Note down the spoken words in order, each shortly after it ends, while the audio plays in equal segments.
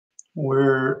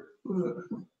We're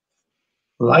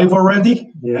live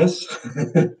already, yes.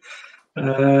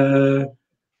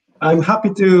 I'm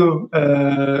happy to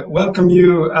welcome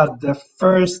you at the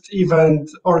first event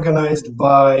organized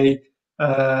by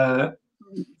 7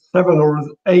 or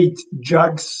 8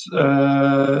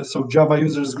 JUGs, so Java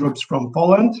users groups from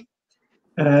Poland.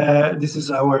 This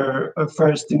is our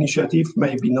first initiative,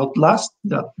 maybe not last,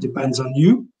 that depends on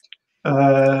you.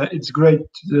 It's great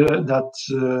that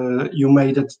you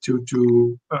made it to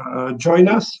join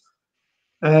us.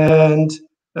 And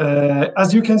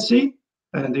as you can see,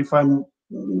 and if I'm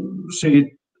see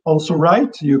it also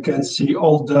right, you can see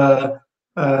all the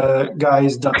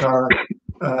guys that are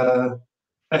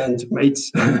and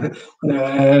mates that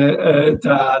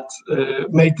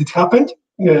made it happen.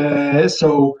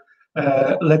 So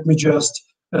let me just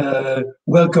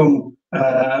welcome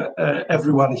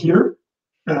everyone here.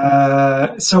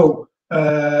 Let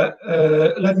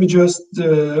me just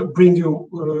bring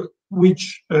you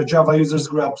which Java users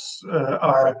groups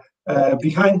are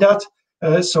behind that.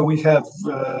 So we have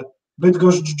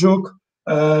Bydgoszcz JUG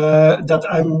that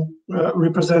I'm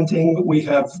representing. We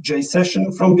have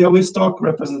JSession from Białystok,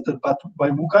 represented by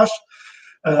Łukasz.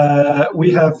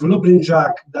 We have Lublin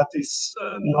JUG that is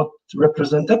not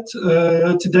represented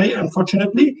today,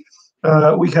 unfortunately.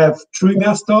 We have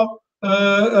Trójmiasto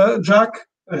JUG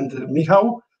and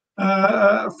Michał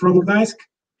from Gdańsk.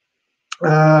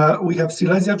 We have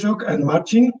Silesia JUG and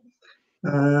Marcin.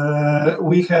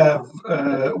 We have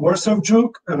Warsaw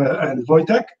JUG and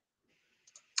Wojtek.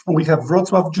 We have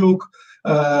Wrocław JUG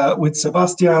with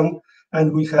Sebastian,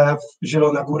 and we have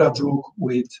Zielona Góra JUG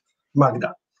with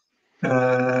Magda.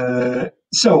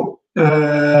 So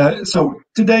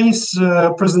today's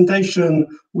presentation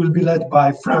will be led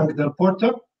by Frank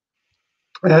Delporte,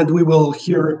 and we will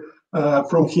hear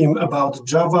from him about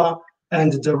Java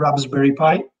and the Raspberry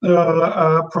Pi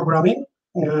programming.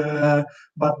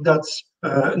 But that's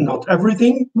not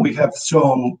everything. We have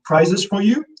some prizes for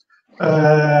you.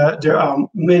 There are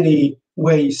many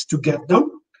ways to get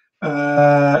them.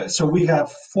 So we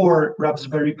have 4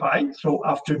 Raspberry Pi. So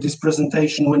after this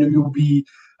presentation, when you'll be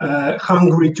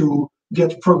hungry to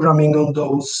get programming on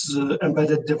those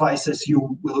embedded devices,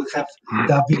 you will have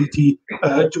the ability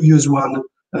to use one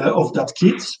of that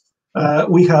kits.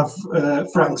 We have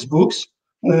Frank's books,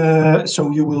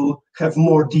 so you will have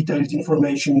more detailed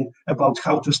information about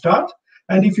how to start.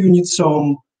 And if you need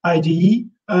some IDE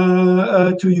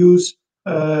to use,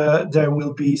 there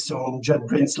will be some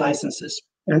JetBrains licenses.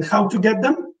 And how to get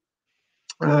them?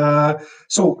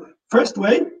 So first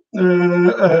way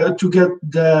to get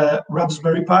the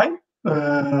Raspberry Pi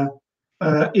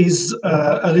is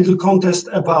a little contest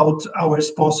about our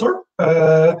sponsor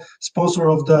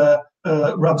of the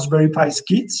Raspberry Pi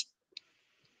kits.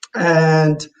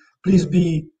 And please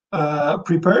be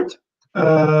prepared.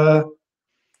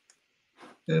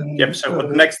 Yep, so on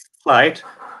the next slide,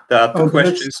 there are 2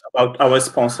 questions about our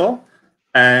sponsor.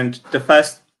 And the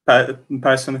first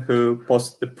person who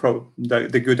posts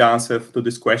the good answer to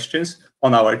these questions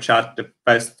on our chat, the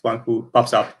first one who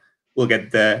pops up will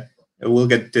get the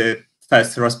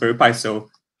first Raspberry Pi. So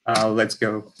let's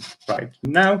go right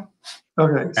now.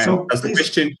 Okay, and so that's the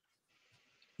question.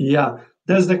 Yeah,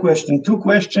 there's the question. 2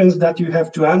 questions that you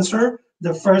have to answer.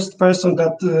 The first person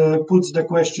that puts the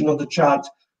question on the chat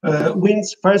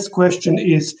wins. First question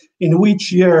is, in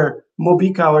which year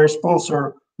Mobica, our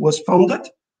sponsor, was founded?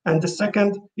 And the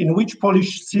second, in which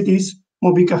Polish cities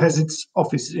Mobica has its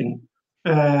office in?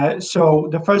 So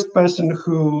the first person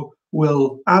who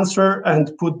will answer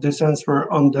and put this answer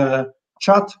on the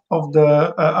chat of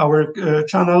our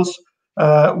channels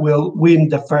will win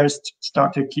the first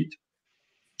starter kit.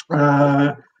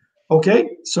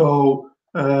 Okay, so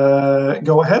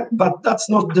go ahead, but that's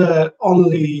not the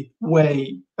only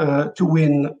way to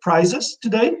win prizes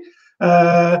today.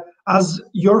 As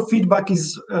your feedback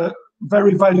is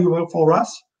very valuable for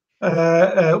us,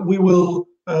 we will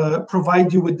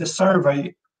provide you with the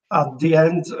survey at the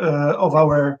end of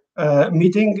our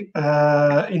meeting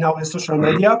in our social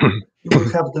media. You will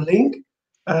have the link.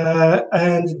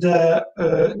 And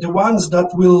the ones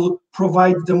that will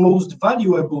provide the most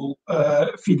valuable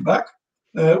feedback,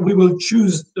 we will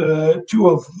choose 2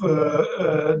 of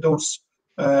those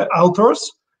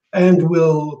authors and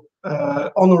will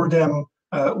honor them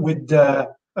with the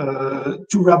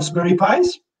 2 Raspberry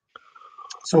Pis.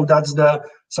 So that's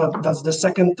the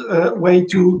second way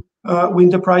to win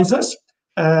the prizes.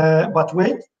 But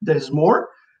wait, there's more.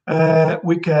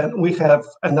 We have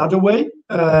another way,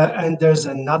 and there's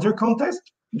another contest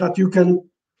that you can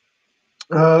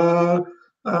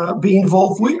be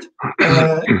involved with.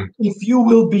 If you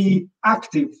will be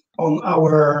active on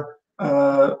our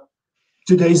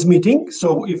today's meeting.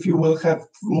 So if you will have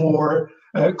more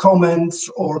comments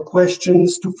or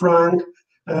questions to Frank,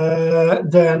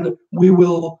 then we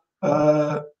will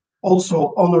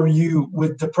also honor you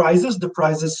with the prizes. The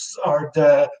prizes are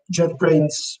the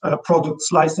JetBrains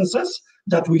products licenses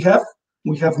that we have.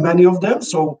 We have many of them,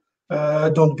 so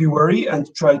don't be worried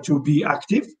and try to be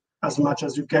active as much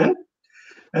as you can.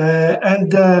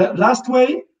 And the last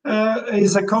way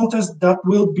is a contest that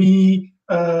will be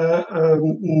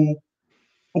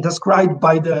described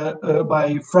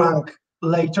by Frank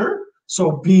later.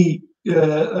 So be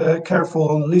careful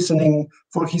on listening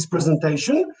for his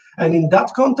presentation. And in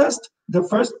that contest, the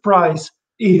first prize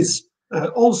is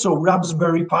also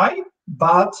Raspberry Pi,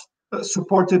 but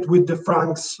supported with the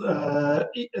Frank's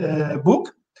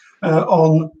book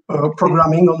on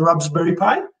programming on Raspberry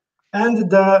Pi. And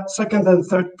the second and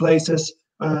third places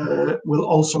will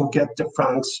also get the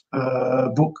Frank's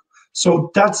book.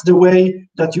 So that's the way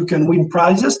that you can win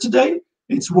prizes today.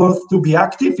 It's worth to be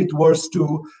active. It's worth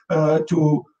to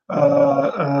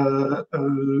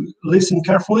listen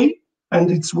carefully,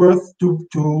 and it's worth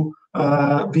to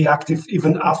be active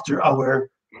even after our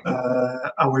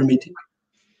meeting.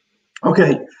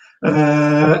 Okay,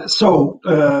 so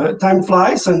time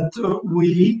flies, and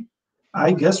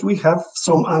I guess we have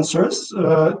some answers.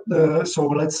 So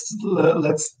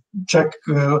let's check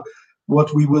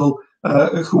what we will.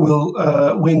 Who will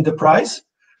win the prize?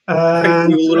 I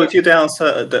think we will review the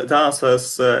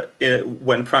answers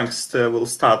when Frank will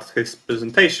start his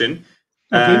presentation,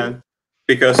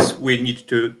 because we need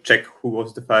to check who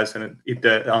was the first and if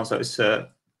the answer is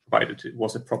provided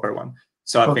was a proper one.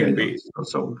 So I think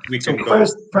we can go.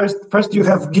 First you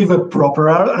have give a proper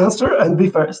answer and be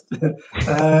first.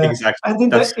 Exactly. And in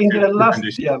the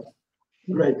last, yeah,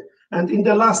 great. And in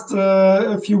the last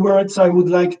few words, I would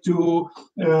like to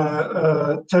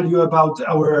tell you about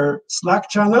our Slack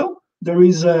channel. There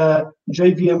is a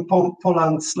JVM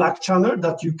Poland Slack channel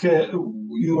that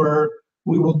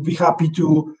we would be happy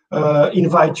to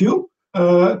invite you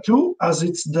to, as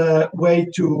it's the way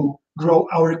to grow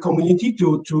our community,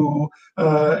 to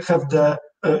have the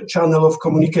channel of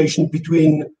communication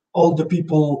between all the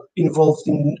people involved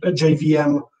in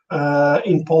JVM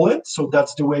in Poland. So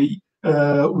that's the way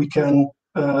we can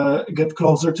get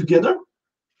closer together.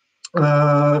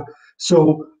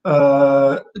 So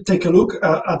take a look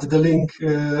at the link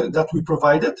that we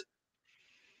provided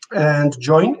and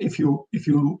join if you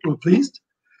were pleased.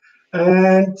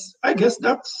 And I guess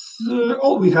that's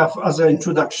all we have as an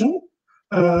introduction.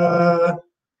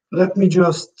 Let me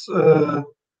just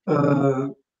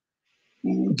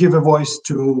give a voice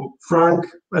to Frank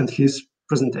and his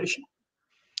presentation.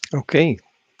 Okay,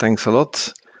 thanks a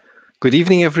lot. Good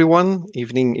evening, everyone.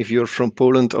 Evening if you're from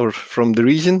Poland or from the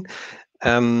region.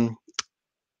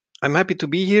 I'm happy to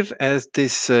be here as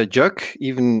this JUG,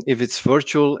 even if it's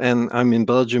virtual and I'm in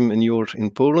Belgium and you're in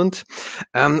Poland.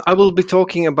 I will be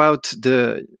talking about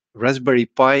the Raspberry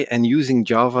Pi and using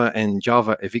Java and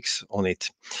JavaFX on it.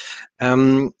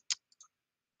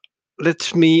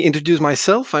 Let me introduce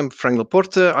myself. I'm Frank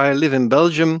Delporte. I live in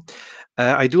Belgium.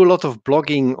 I do a lot of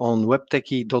blogging on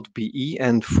webtechie.be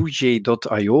and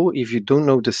 4j.io. If you don't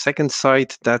know the second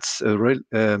site, that's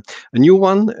a new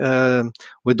one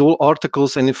with all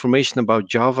articles and information about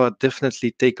Java.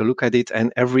 Definitely take a look at it.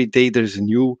 And every day there's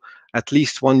at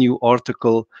least one new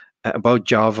article about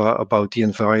Java, about the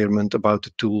environment, about the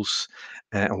tools,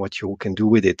 and what you can do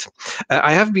with it.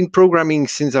 I have been programming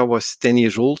since I was 10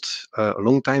 years old, a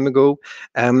long time ago,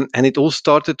 and it all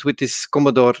started with this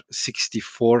Commodore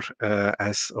 64,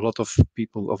 as a lot of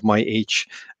people of my age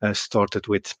started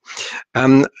with.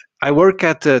 I work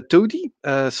at Toady,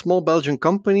 a small Belgian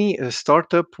company, a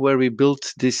startup where we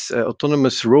built this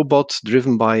autonomous robot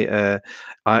driven by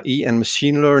AI and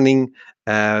machine learning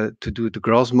to do the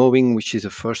grass mowing, which is a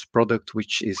first product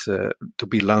which is to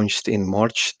be launched in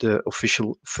March, the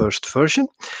official first version.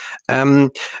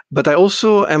 But I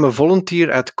also am a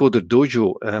volunteer at Coder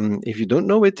Dojo. If you don't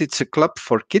know it, it's a club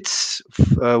for kids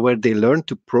where they learn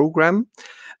to program.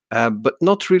 But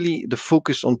not really the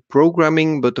focus on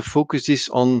programming, but the focus is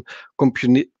on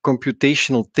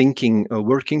computational thinking,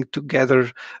 working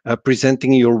together,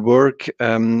 presenting your work.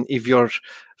 If you're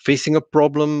facing a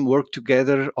problem, work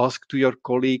together, ask to your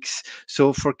colleagues.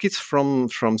 So for kids from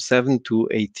 7 to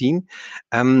 18,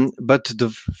 but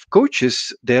the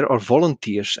coaches there are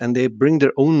volunteers and they bring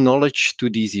their own knowledge to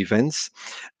these events.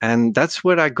 And that's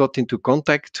where I got into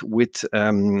contact with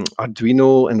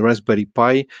Arduino and Raspberry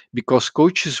Pi, because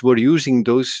coaches were using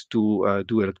those to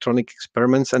do electronic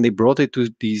experiments, and they brought it to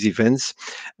these events.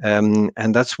 And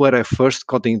that's where I first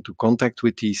got into contact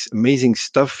with this amazing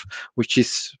stuff, which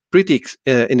is pretty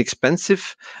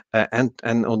inexpensive, and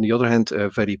on the other hand,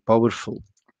 very powerful.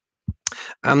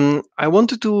 I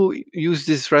wanted to use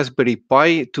this Raspberry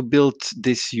Pi to build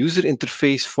this user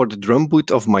interface for the drum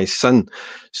boot of my son.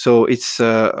 So it's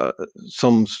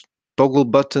some toggle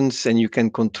buttons, and you can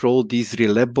control these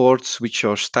relay boards, which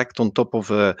are stacked on top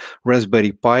of a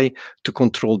Raspberry Pi, to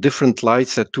control different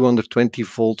lights at 220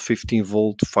 volt, 15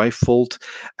 volt, 5 volt.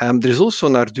 There's also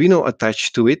an Arduino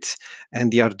attached to it,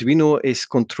 and the Arduino is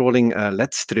controlling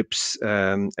LED strips,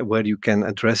 where you can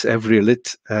address every LED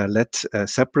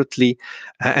separately.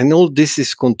 And all this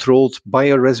is controlled by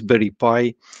a Raspberry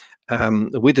Pi,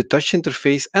 with a touch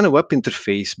interface and a web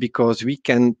interface, because we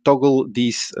can toggle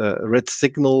these red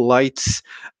signal lights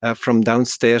from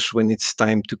downstairs when it's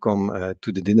time to come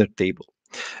to the dinner table.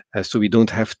 So we don't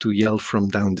have to yell from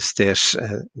down the stairs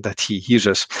that he hears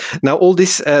us. Now, all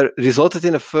this resulted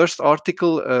in a first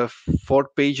article,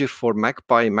 4-pager for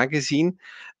MacPi magazine,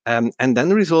 and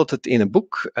then resulted in a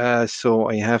book. So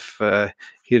I have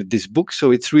here this book.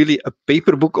 So it's really a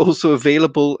paper book, also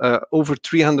available, over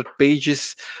 300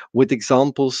 pages with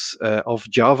examples of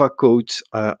Java code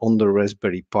on the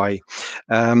Raspberry Pi.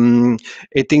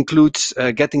 It includes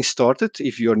getting started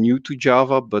if you're new to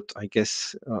Java, but I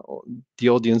guess the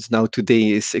audience now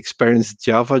today is experienced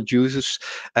Java users.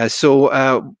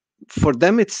 For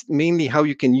them, it's mainly how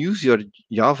you can use your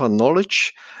Java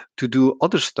knowledge to do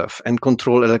other stuff and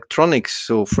control electronics.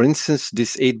 So, for instance,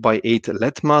 this 8x8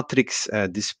 LED matrix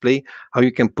display, how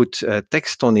you can put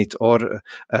text on it, or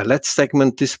a LED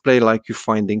segment display like you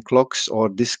find in clocks, or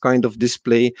this kind of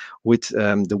display with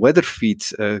the weather feed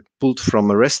pulled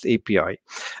from a REST API.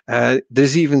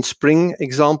 There's even Spring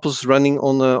examples running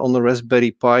on a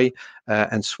Raspberry Pi,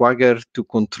 and Swagger to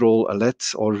control a LED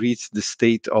or read the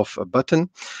state of a button.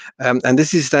 And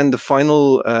this is then the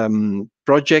final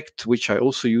project, which I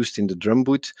also used in the drum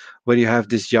boot, where you have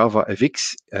this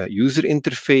JavaFX user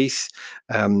interface.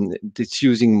 It's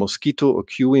using Mosquitto, a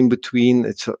queue in between.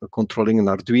 It's controlling an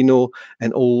Arduino,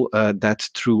 and all that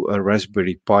through a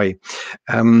Raspberry Pi.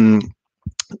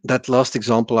 That last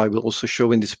example I will also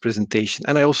show in this presentation.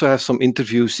 And I also have some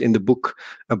interviews in the book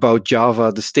about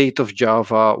Java, the state of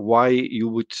Java, why you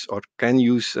would or can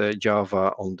use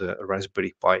Java on the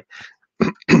Raspberry Pi.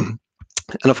 And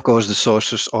of course, the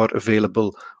sources are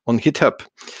available on GitHub.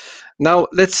 Now,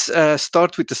 let's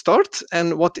start with the start.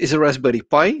 And what is a Raspberry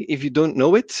Pi? If you don't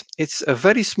know it, it's a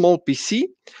very small PC,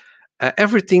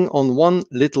 everything on one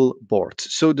little board.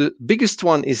 So the biggest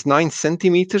one is 9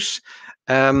 centimeters.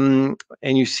 And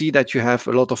you see that you have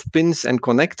a lot of pins and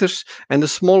connectors, and the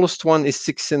smallest one is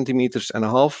 6.5 centimeters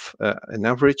on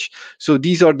average. So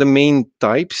these are the main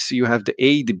types. You have the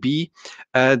A, the B.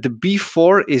 The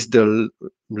B4 is the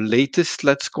latest,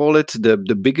 let's call it, the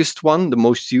biggest one, the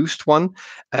most used one.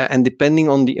 And depending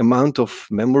on the amount of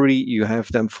memory, you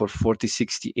have them for 40,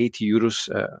 60, 80 euros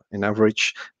in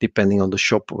average, depending on the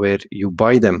shop where you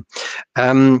buy them.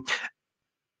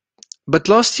 But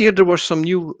last year, there were some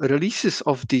new releases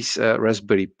of these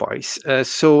Raspberry Pis.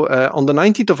 So on the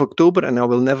 19th of October, and I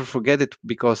will never forget it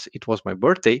because it was my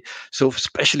birthday. So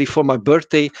especially for my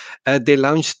birthday, they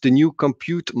launched the new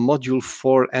Compute Module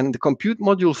 4. And the Compute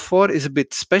Module 4 is a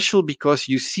bit special because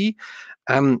you see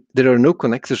there are no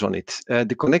connectors on it.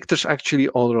 The connectors actually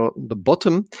are on the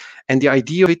bottom. And the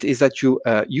idea of it is that you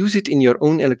use it in your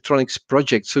own electronics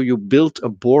project. So you build a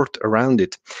board around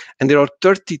it. And there are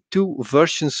 32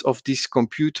 versions of this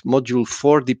Compute Module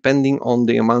 4, depending on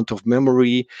the amount of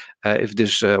memory, if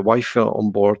there's Wi-Fi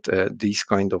on board, these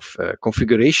kind of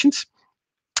configurations.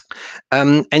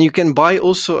 And you can buy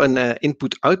also an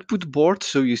input-output board.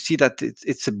 So you see that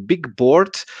it's a big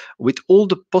board with all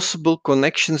the possible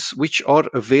connections which are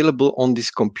available on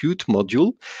this compute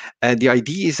module. The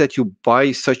idea is that you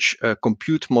buy such a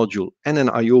compute module and an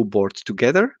I/O board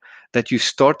together, that you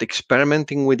start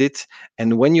experimenting with it.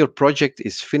 And when your project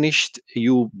is finished,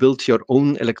 you build your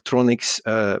own electronics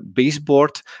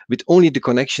baseboard with only the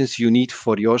connections you need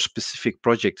for your specific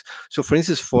project. So for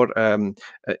instance,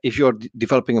 if you're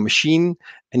developing a machine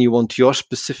and you want your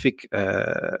specific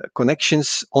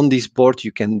connections on this board,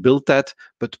 you can build that,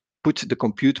 but put the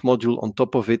compute module on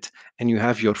top of it, and you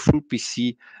have your full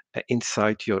PC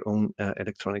inside your own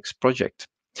electronics project.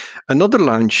 Another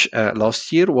launch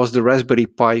last year was the Raspberry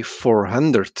Pi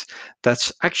 400.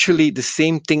 That's actually the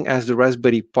same thing as the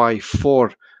Raspberry Pi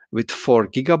 4 with 4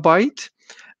 gigabyte,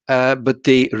 but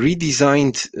they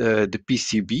redesigned the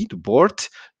PCB, the board,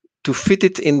 to fit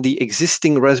it in the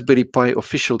existing Raspberry Pi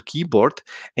official keyboard.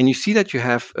 And you see that you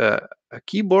have a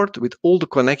keyboard with all the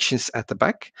connections at the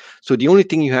back. So the only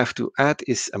thing you have to add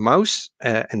is a mouse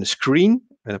and a screen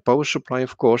and a power supply,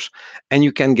 of course, and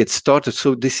you can get started.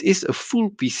 So this is a full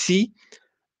PC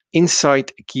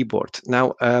inside a keyboard.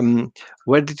 Now,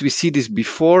 where did we see this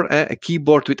before? A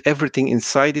keyboard with everything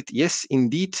inside it? Yes,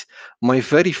 indeed. My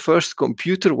very first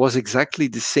computer was exactly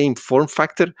the same form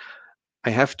factor. I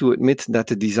have to admit that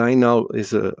the design now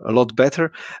is a lot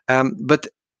better. But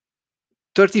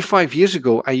 35 years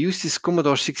ago, I used this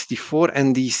Commodore 64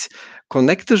 and these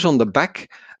connectors on the back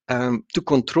to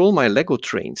control my Lego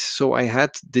trains. So I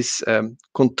had this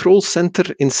control center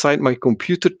inside my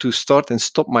computer to start and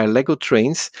stop my Lego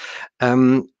trains.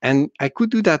 And I could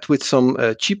do that with some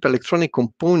cheap electronic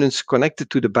components connected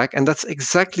to the back. And that's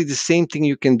exactly the same thing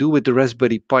you can do with the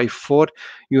Raspberry Pi 4.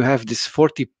 You have this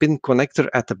 40-pin connector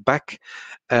at the back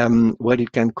where you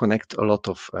can connect a lot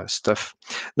of stuff.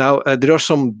 Now, there are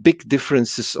some big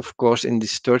differences, of course, in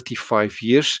this 35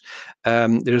 years.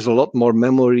 There's a lot more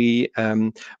memory,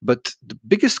 but the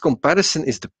biggest comparison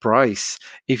is the price.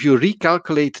 If you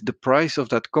recalculate the price of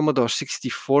that Commodore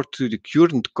 64 to the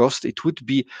current cost, it would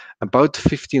be about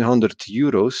 1,500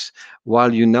 euros,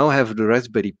 while you now have the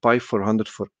Raspberry Pi 400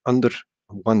 for under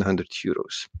 100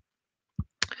 euros.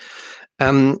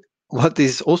 What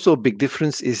is also a big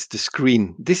difference is the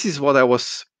screen. This is what I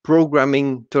was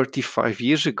programming 35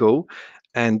 years ago.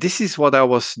 And this is what I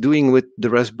was doing with the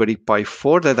Raspberry Pi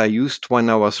 4 that I used when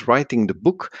I was writing the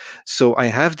book. So I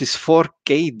have this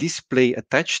 4K display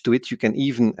attached to it. You can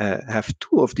even have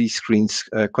two of these screens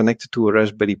connected to a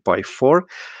Raspberry Pi 4.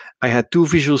 I had two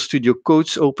Visual Studio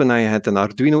Codes open. I had an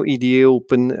Arduino IDE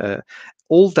open.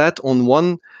 All that on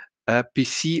one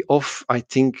PC of, I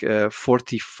think,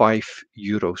 45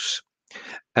 euros.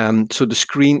 So the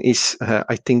screen is,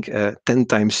 I think, 10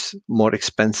 times more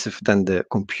expensive than the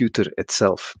computer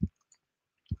itself.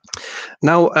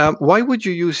 Now, why would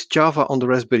you use Java on the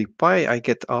Raspberry Pi? I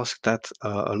get asked that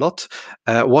a lot.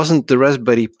 Wasn't the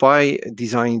Raspberry Pi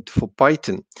designed for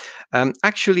Python?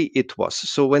 Actually, it was.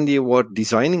 So when they were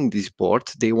designing this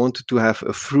board, they wanted to have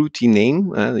a fruity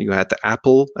name. You had the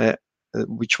apple,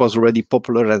 which was already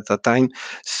popular at that time.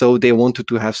 So they wanted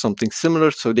to have something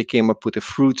similar. So they came up with a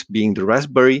fruit being the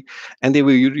raspberry, and they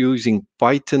were using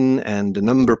Python and the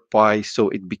number pi. So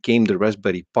it became the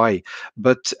Raspberry Pi.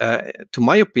 But to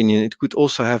my opinion, it could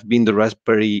also have been the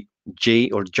Raspberry J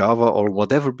or Java or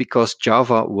whatever, because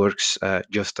Java works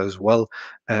just as well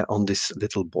on this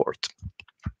little board.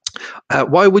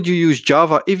 Why would you use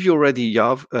Java if you're already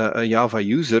a Java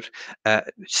user?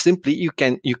 Simply, you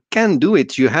can do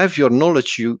it. You have your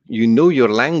knowledge. You know your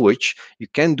language. You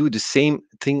can do the same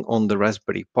thing on the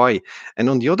Raspberry Pi. And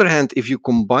on the other hand, if you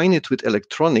combine it with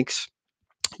electronics,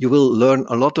 you will learn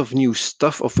a lot of new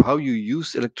stuff of how you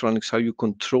use electronics, how you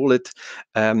control it,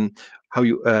 how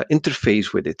you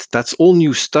interface with it. That's all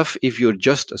new stuff if you're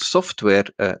just a software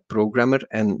programmer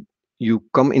and you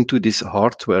come into this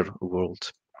hardware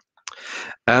world.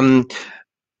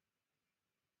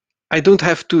 I don't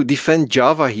have to defend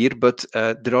Java here, but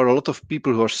there are a lot of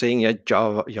people who are saying, yeah,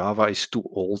 Java is too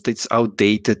old, it's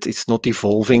outdated, it's not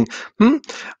evolving.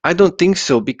 I don't think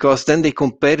so, because then they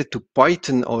compare it to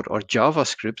Python or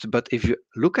JavaScript. But if you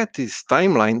look at this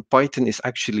timeline, Python is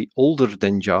actually older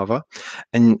than Java,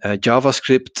 and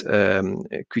JavaScript,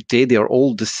 Qt, they are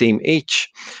all the same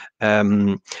age.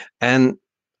 And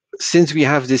since we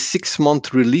have this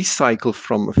 6-month release cycle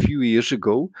from a few years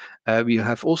ago, we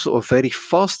have also a very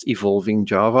fast evolving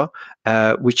Java,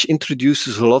 which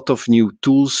introduces a lot of new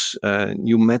tools,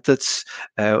 new methods,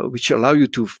 which allow you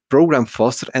to program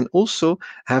faster and also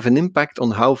have an impact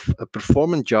on how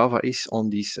performant Java is on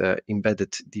these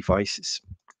embedded devices.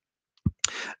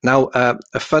 Now,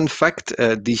 a fun fact,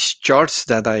 these charts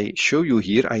that I show you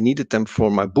here, I needed them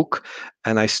for my book,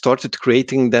 and I started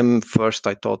creating them. First,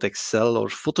 I thought Excel or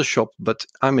Photoshop, but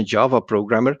I'm a Java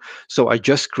programmer, so I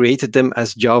just created them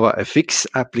as JavaFX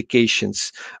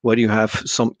applications, where you have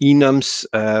some enums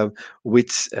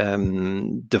with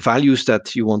the values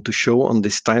that you want to show on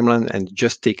this timeline, and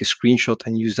just take a screenshot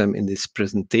and use them in this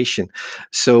presentation.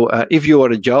 So if you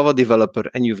are a Java developer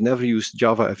and you've never used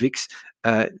JavaFX,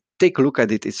 take a look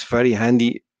at it. It's very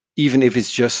handy, even if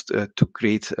it's just to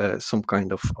create some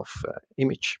kind of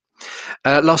image.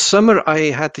 Last summer,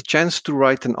 I had the chance to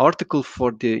write an article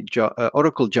for the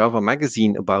Oracle Java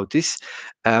magazine about this,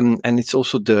 and it's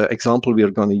also the example we are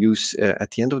going to use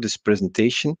at the end of this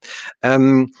presentation.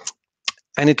 And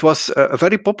it was a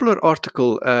very popular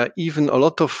article. Even a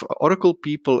lot of Oracle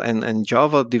people and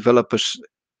Java developers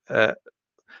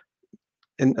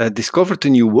discovered a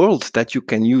new world, that you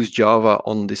can use Java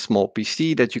on this small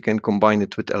PC, that you can combine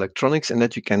it with electronics, and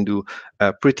that you can do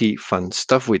pretty fun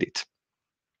stuff with it.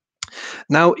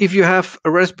 Now, if you have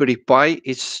a Raspberry Pi,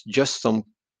 it's just some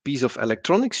piece of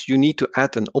electronics, you need to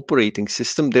add an operating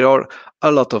system. There are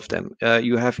a lot of them.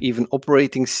 You have even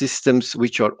operating systems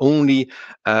which are only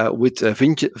with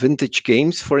vintage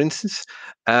games, for instance.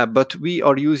 But we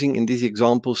are using in these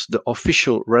examples the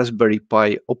official Raspberry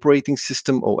Pi operating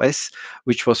system OS,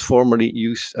 which was formerly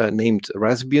named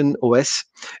Raspbian OS.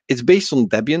 It's based on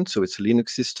Debian, so it's a Linux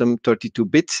system,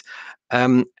 32-bit.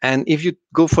 And if you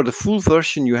go for the full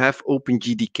version, you have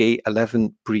OpenGDK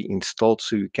 11 pre-installed,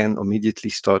 so you can immediately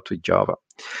start with Java.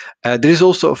 There is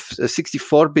also a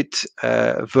 64-bit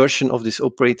version of this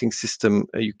operating system.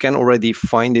 You can already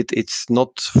find it. It's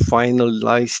not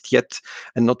finalized yet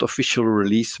and not official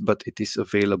release, but it is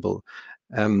available.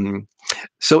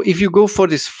 So if you go for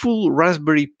this full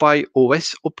Raspberry Pi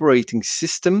OS operating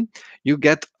system, you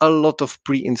get a lot of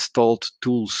pre-installed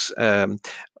tools.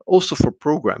 Also for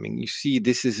programming. You see,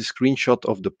 this is a screenshot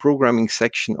of the programming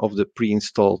section of the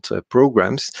pre-installed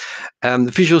programs.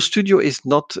 Visual Studio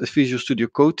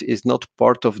Code is not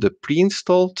part of the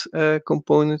pre-installed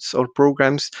components or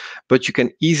programs, but you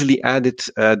can easily add it,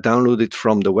 download it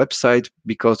from the website,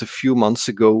 because a few months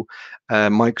ago,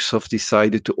 Microsoft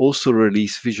decided to also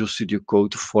release Visual Studio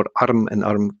Code for ARM and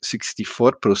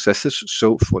ARM64 processors,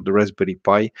 so for the Raspberry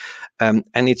Pi. And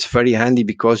it's very handy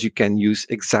because you can use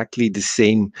exactly the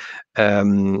same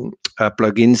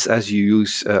plugins as you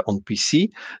use on PC.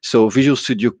 So Visual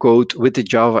Studio Code with the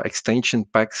Java extension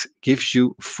packs gives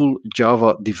you full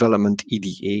Java development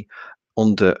EDA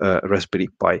on the Raspberry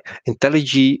Pi.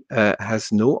 IntelliJ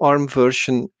has no ARM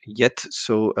version yet,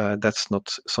 so that's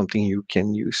not something you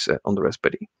can use on the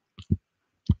Raspberry.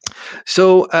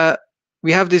 So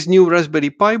we have this new Raspberry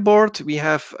Pi board. We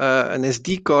have an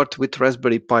SD card with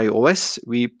Raspberry Pi OS.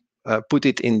 We put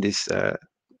it in this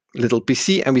little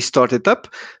PC and we start it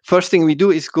up. First thing we do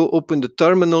is go open the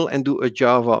terminal and do a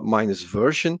Java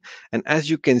 -version. And as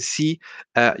you can see,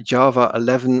 Java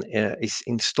 11 is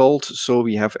installed. So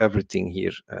we have everything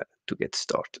here to get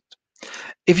started.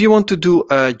 If you want to do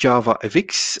a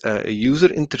JavaFX user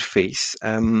interface,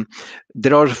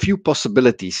 there are a few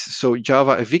possibilities. So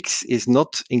JavaFX is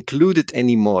not included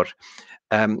anymore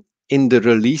in the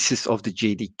releases of the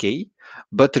JDK,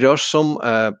 but there are some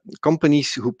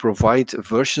companies who provide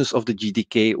versions of the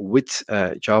JDK with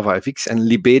JavaFX, and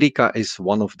Liberica is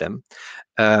one of them.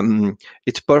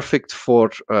 It's perfect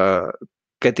for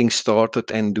getting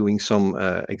started and doing some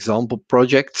example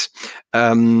projects.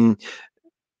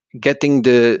 Getting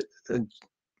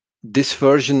this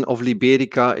version of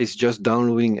Liberica is just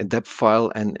downloading a deb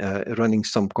file and running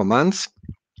some commands.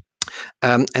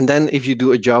 And then if you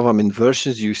do a Java min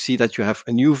versions, you see that you have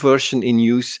a new version in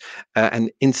use,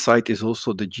 and inside is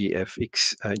also the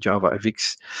JFX,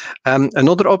 JavaFX.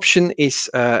 Another option is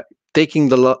taking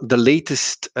the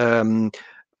latest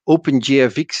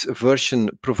OpenJFX version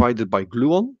provided by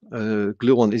Gluon.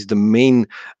 Gluon is the main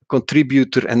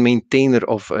contributor and maintainer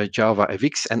of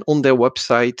JavaFX, and on their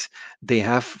website they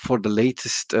have, for the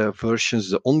latest versions,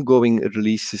 the ongoing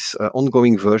releases,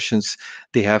 ongoing versions,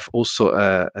 they have also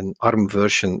an ARM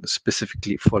version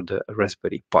specifically for the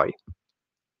Raspberry Pi.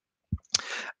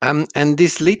 And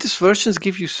these latest versions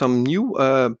give you some new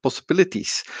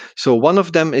possibilities. So one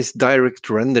of them is direct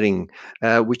rendering,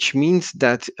 which means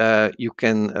that you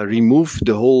can remove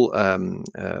the whole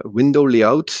window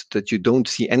layout, that you don't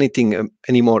see anything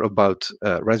anymore about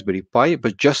Raspberry Pi,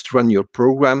 but just run your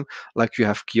program like you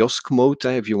have kiosk mode.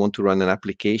 If you want to run an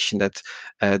application that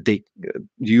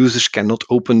users cannot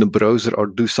open the browser or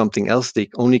do something else, they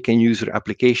only can use your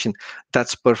application.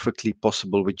 That's perfectly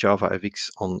possible with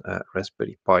JavaFX on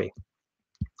Raspberry Pi.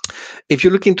 If you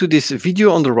look into this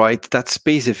video on the right, that's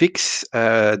SpaceFX,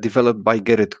 developed by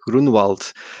Gerrit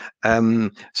Grunwald.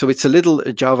 So it's a little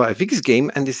JavaFX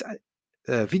game, and this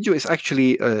video is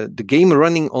actually the game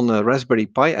running on a Raspberry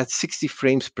Pi at 60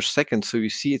 frames per second. So you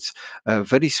see it's a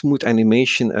very smooth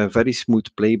animation, a very smooth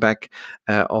playback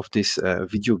of this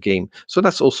video game. So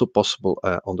that's also possible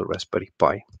on the Raspberry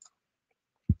Pi.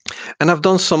 And I've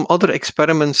done some other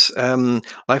experiments,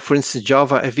 like for instance,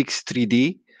 JavaFX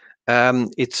 3D.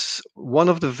 It's one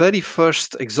of the very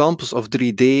first examples of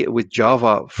 3D with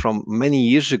Java from many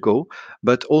years ago,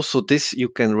 but also this you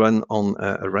can run on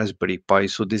a Raspberry Pi.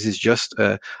 So this is just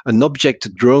an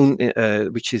object drone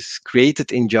which is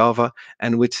created in Java,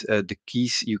 and with the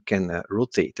keys you can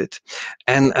rotate it.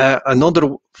 And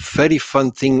another very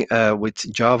fun thing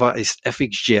with Java is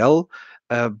FXGL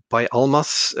by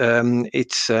Almas.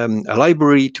 It's a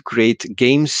library to create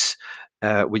games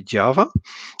with Java.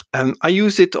 I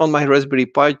use it on my Raspberry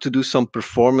Pi to do some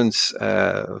performance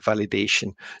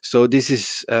validation. So this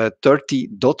is 30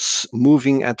 dots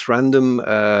moving at random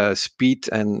speed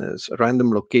and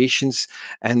random locations,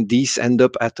 and these end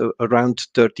up at around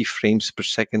 30 frames per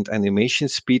second animation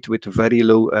speed with very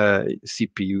low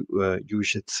CPU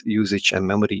usage and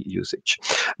memory usage.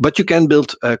 But you can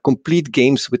build complete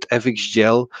games with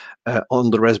FXGL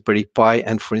on the Raspberry Pi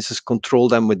and, for instance, control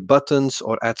them with buttons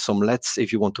or add some LEDs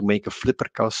if you want to make a flipper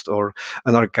cast or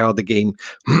an arcade game.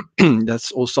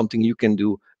 That's all something you can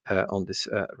do on this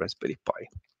Raspberry Pi.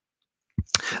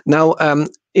 Now,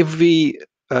 if we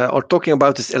are talking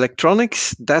about this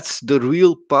electronics, that's the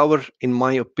real power, in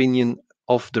my opinion,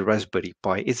 of the Raspberry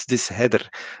Pi. It's this header,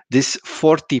 this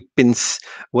 40 pins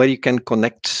where you can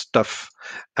connect stuff.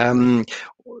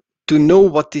 To know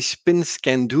what these pins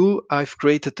can do, I've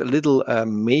created a little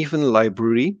Maven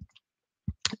library.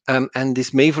 And this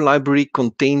Maven library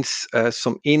contains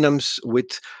some enums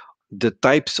with the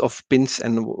types of pins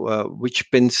and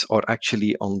which pins are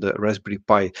actually on the Raspberry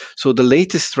Pi. So the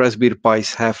latest Raspberry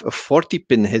Pis have a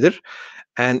 40-pin header.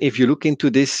 And if you look into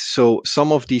this, so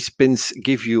some of these pins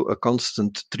give you a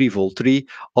constant 3V 3,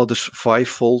 others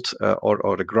 5V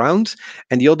or a ground.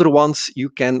 And the other ones, you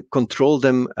can control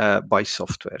them by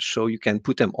software. So you can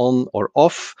put them on or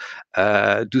off,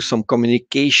 do some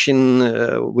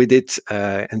communication with it,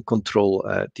 and control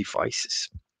devices.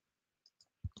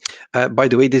 By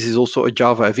the way, this is also a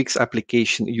JavaFX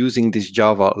application using this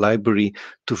Java library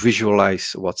to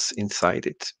visualize what's inside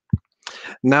it.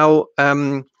 Now,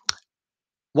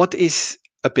 what is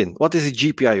a pin? What is a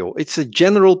GPIO? It's a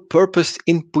general purpose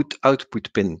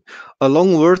input-output pin. A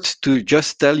long word to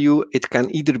just tell you it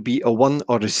can either be a 1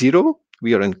 or a 0.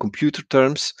 We are in computer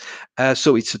terms.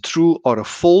 So it's a true or a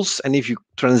false. And if you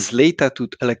translate that to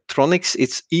electronics,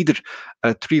 it's either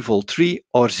a 3V 3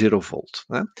 or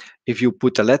 0V. If you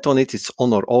put a LED on it, it's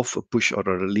on or off, a push or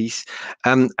a release.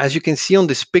 As you can see on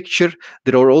this picture,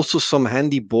 there are also some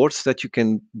handy boards that you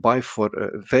can buy for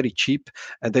very cheap,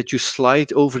 and that you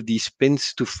slide over these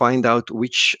pins to find out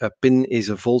which pin is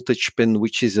a voltage pin,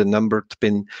 which is a numbered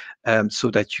pin, so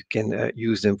that you can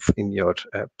use them in your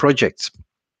projects.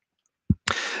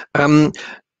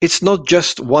 It's not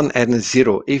just 1 and a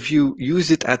 0. If you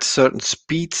use it at certain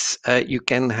speeds, you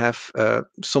can have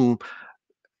some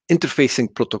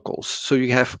interfacing protocols. So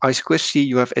you have I2C,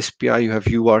 you have SPI, you have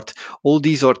UART. All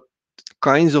these are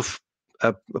kinds of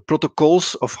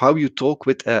protocols of how you talk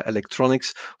with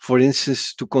electronics, for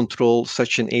instance, to control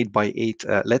such an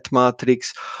 8x8 LED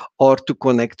matrix, or to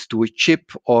connect to a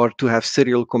chip, or to have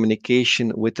serial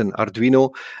communication with an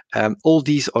Arduino. All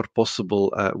these are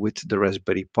possible with the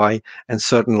Raspberry Pi, and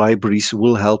certain libraries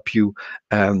will help you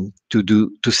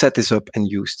to set this up and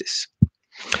use this.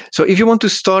 So if you want to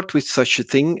start with such a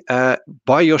thing,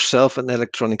 buy yourself an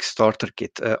electronic starter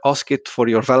kit. Ask it for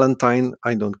your Valentine,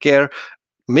 I don't care.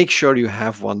 Make sure you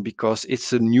have one, because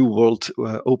it's a new world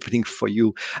opening for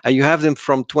you. You have them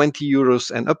from 20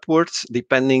 euros and upwards,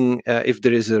 depending if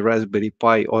there is a Raspberry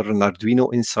Pi or an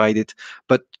Arduino inside it.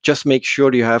 But just make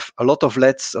sure you have a lot of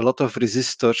LEDs, a lot of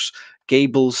resistors,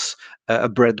 cables, a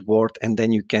breadboard, and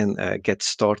then you can get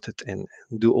started and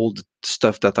do all the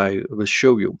stuff that I will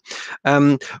show you.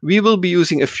 We will be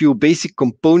using a few basic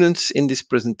components in this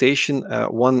presentation.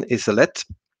 One is a LED.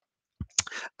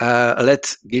 A LED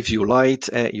gives you light,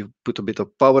 you put a bit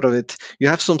of power on it. You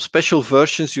have some special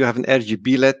versions. You have an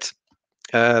RGB LED.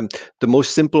 The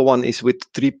most simple one is with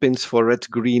 3 pins for red,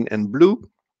 green, and blue.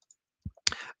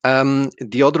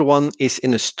 The other one is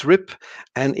in a strip,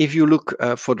 and if you look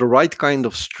for the right kind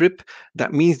of strip,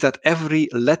 that means that every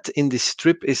LED in this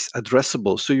strip is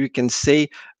addressable. So you can say,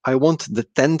 I want the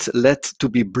 10th LED to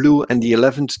be blue and the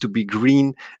 11th to be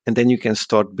green, and then you can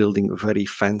start building very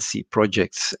fancy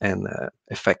projects and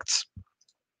effects.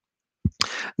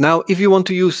 Now, if you want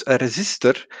to use a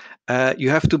resistor, you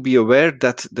have to be aware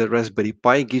that the Raspberry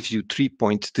Pi gives you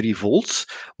 3.3 volts.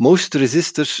 Most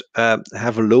resistors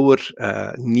have a lower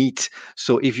need.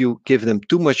 So if you give them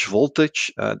too much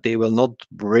voltage, they will not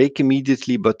break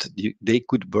immediately, but they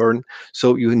could burn.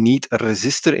 So you need a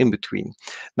resistor in between.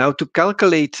 Now, to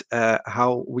calculate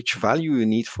which value you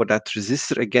need for that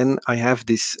resistor, again, I have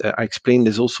this, I explained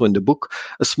this also in the book,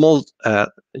 a small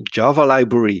Java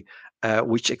library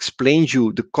which explains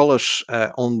you the colors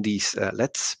on these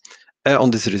LEDs,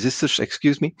 on these resistors,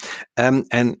 excuse me.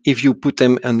 And if you put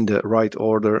them in the right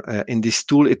order in this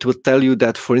tool, it will tell you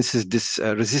that, for instance, this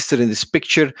resistor in this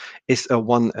picture is a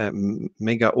 1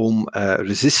 mega ohm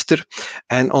resistor.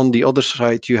 And on the other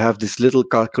side, you have this little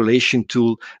calculation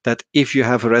tool that if you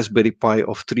have a Raspberry Pi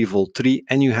of 3V 3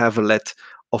 and you have a LED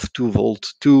of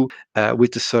 2V 2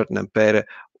 with a certain ampere,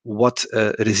 what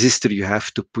resistor you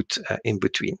have to put in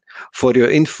between. For your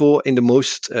info, in the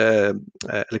most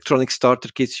electronic starter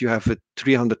kits, you have a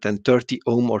 330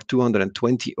 ohm or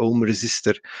 220 ohm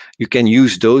resistor. You can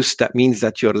use those. That means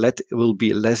that your LED will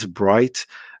be less bright,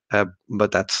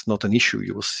 but that's not an issue.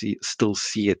 You will still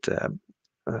see it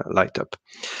light up.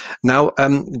 Now,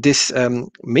 this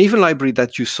Maven library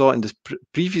that you saw in the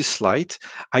previous slide,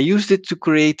 I used it to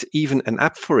create even an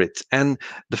app for it. And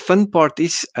the fun part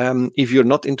is, if you're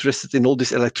not interested in all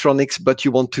this electronics, but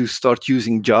you want to start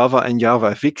using Java and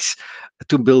JavaFX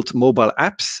to build mobile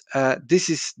apps, this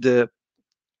is the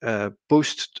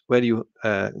post where you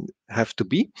have to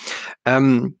be.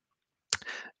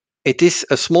 It is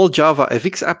a small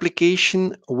JavaFX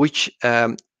application which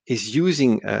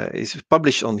is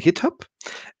published on GitHub,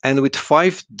 and with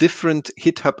 5 different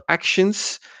GitHub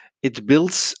actions, it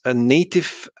builds a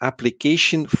native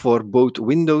application for both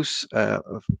Windows,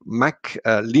 Mac,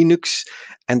 Linux,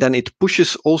 and then it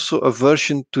pushes also a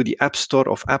version to the App Store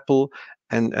of Apple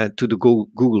and to the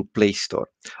Google Play Store,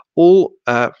 all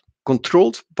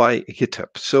controlled by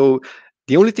GitHub. So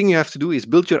the only thing you have to do is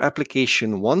build your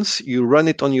application once, you run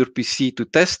it on your PC to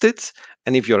test it,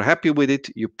 and if you're happy with it,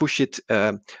 you push it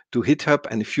to GitHub,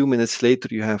 and a few minutes later,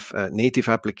 you have native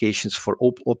applications for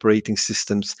operating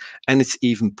systems, and it's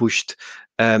even pushed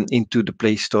into the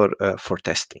Play Store for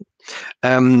testing.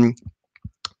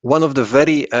 One of the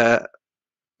very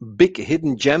big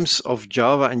hidden gems of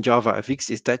Java and JavaFX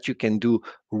is that you can do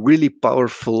really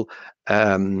powerful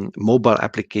mobile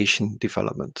application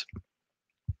development.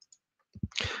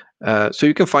 So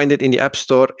you can find it in the App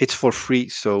Store. It's for free,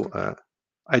 so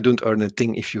I don't earn a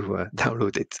thing if you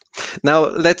download it. Now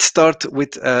let's start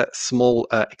with a small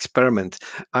experiment.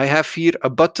 I have here a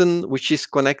button which is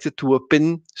connected to a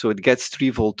pin, so it gets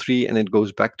 3V 3 and it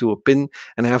goes back to a pin,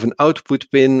 and I have an output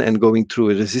pin and going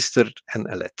through a resistor and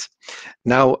a LED.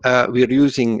 Now we're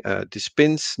using these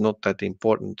pins, not that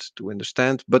important to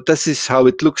understand, but this is how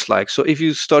it looks like. So if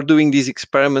you start doing these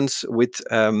experiments with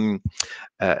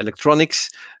electronics,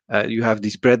 you have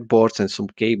these breadboards and some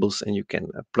cables, and you can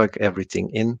plug everything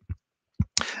in.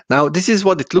 Now, this is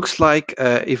what it looks like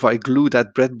if I glue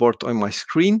that breadboard on my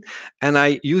screen, and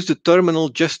I use the terminal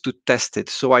just to test it.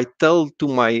 So I tell to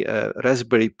my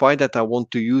Raspberry Pi that I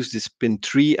want to use this pin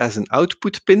 3 as an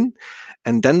output pin,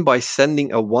 and then by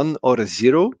sending a 1 or a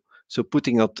 0, so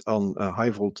putting it on a high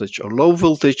voltage or low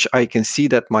voltage, I can see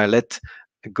that my LED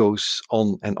goes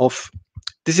on and off.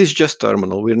 This is just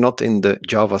terminal. We're not in the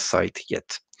Java side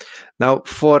yet. Now,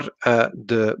 for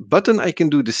the button, I can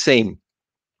do the same.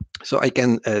 So I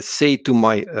can say to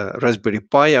my Raspberry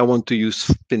Pi, I want to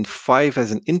use pin 5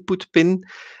 as an input pin.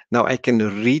 Now I can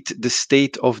read the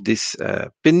state of this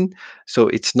pin. So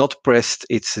it's not pressed,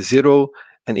 it's a 0.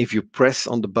 And if you press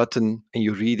on the button and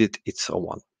you read it, it's a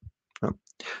 1.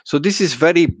 So this is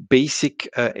very basic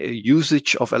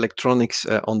usage of electronics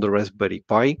on the Raspberry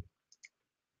Pi.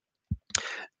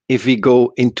 If we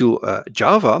go into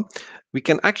Java, we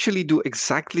can actually do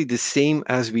exactly the same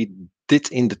as we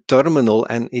did in the terminal,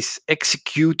 and is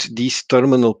execute these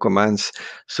terminal commands.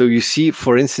 So you see,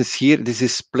 for instance, here, this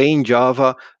is plain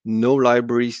Java, no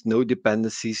libraries, no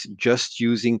dependencies, just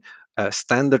using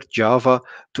standard Java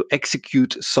to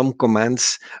execute some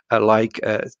commands like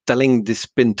telling this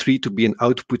pin 3 to be an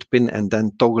output pin and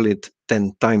then toggle it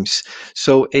 10 times.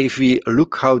 So if we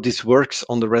look how this works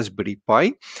on the Raspberry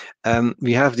Pi,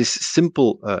 we have this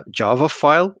simple Java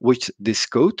file with this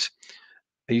code.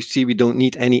 You see, we don't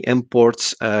need any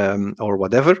imports or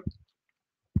whatever.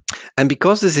 And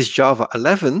because this is Java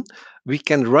 11, we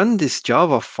can run this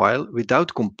Java file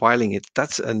without compiling it.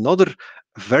 That's another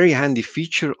very handy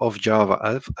feature of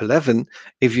Java 11.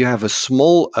 If you have a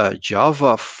small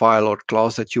Java file or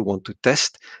class that you want to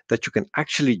test, that you can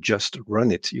actually just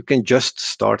run it. You can just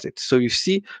start it. So you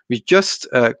see, we just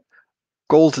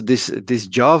called this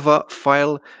Java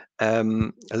file,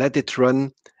 let it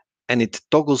run, and it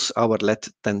toggles our LED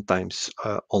 10 times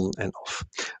on and off.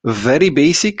 Very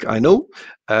basic, I know,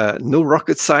 no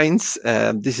rocket science.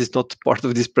 This is not part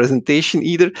of this presentation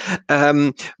either,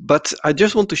 but I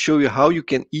just want to show you how you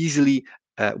can easily,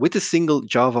 with a single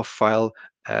Java file,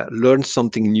 learn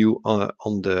something new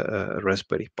on the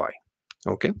Raspberry Pi.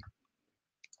 Okay.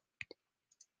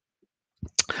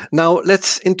 Now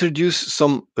let's introduce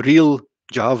some real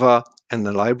Java and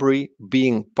the library,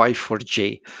 being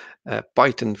Pi4J.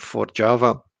 Python for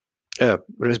Java,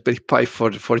 Raspberry Pi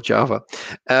for Java.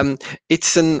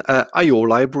 It's an I/O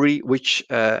library which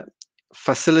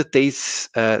facilitates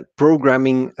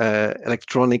programming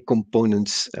electronic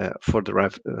components for the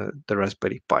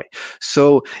Raspberry Pi.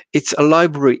 So it's a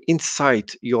library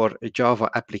inside your Java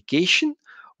application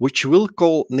which will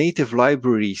call native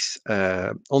libraries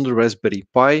on the Raspberry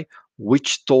Pi,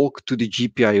 which talk to the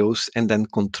GPIOs and then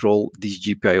control these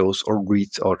GPIOs or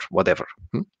read or whatever.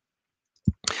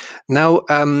 Now,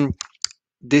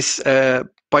 this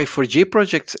Pi4J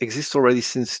project exists already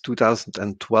since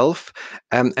 2012,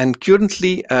 and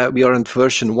currently we are in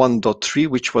version 1.3,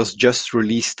 which was just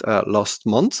released last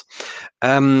month.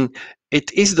 It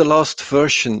is the last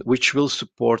version which will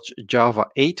support Java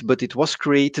 8, but it was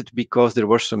created because there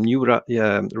were some new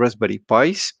Raspberry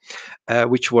Pis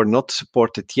which were not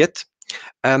supported yet.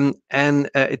 And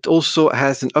it also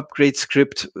has an upgrade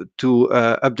script to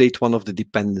update one of the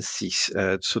dependencies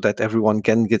so that everyone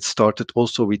can get started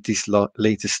also with these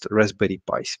latest Raspberry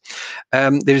Pis.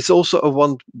 There is also a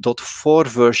 1.4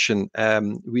 version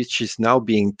which is now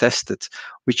being tested,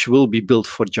 which will be built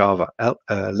for Java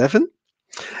 11.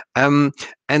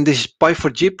 And this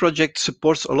Pi4J project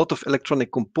supports a lot of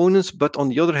electronic components, but on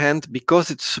the other hand,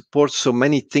 because it supports so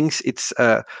many things, it's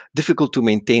difficult to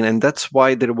maintain. And that's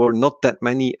why there were not that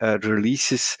many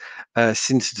releases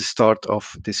since the start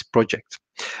of this project.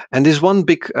 And there's one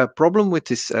big problem with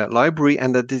this library,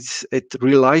 and that is it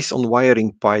relies on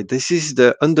wiring Pi. This is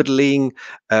the underlying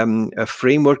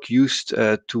framework used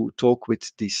to talk with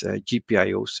these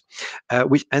GPIOs,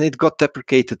 and it got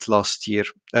deprecated last year,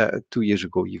 2 years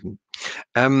ago even.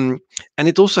 And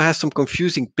it also has some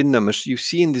confusing pin numbers. You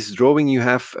see in this drawing, you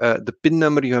have the pin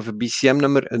number, you have a BCM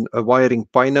number, and a wiring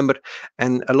Pi number,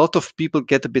 and a lot of people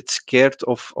get a bit scared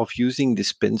of using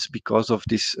these pins because of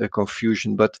this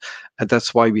confusion, but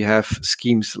that's why we have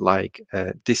schemes like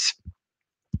this.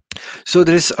 So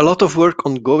there is a lot of work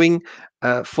ongoing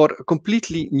for a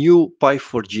completely new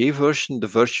Pi4J version, the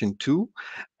version 2,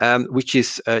 which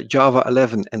is Java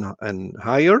 11 and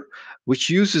higher, which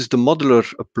uses the modular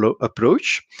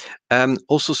approach,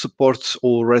 also supports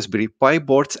all Raspberry Pi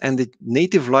boards, and the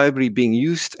native library being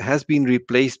used has been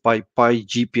replaced by Pi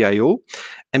GPIO.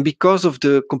 And because of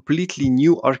the completely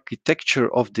new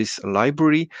architecture of this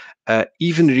library,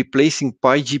 even replacing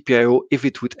Pi GPIO, if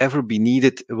it would ever be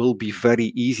needed, will be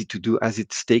very easy to do, as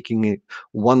it's taking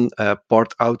one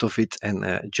part out of it and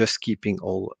just keeping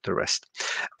all the rest.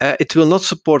 It will not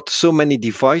support so many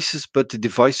devices, but the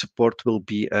device support will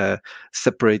be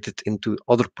separated into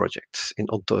other projects in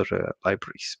other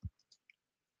libraries.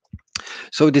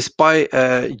 So this Pi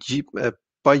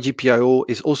GPIO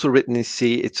is also written in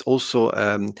C. It's also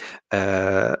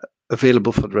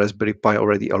available for the Raspberry Pi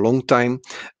already a long time,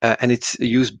 and it's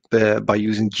used by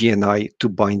using GNI to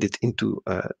bind it into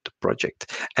the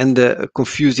project. And the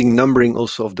confusing numbering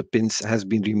also of the pins has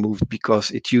been removed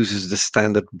because it uses the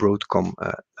standard Broadcom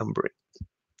numbering.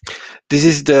 This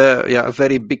is a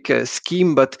very big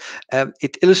scheme, but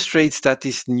it illustrates that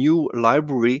this new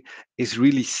library is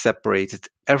really separated.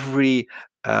 Every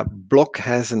block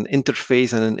has an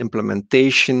interface and an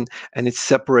implementation, and it's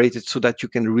separated so that you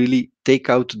can really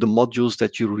take out the modules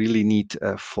that you really need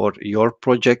for your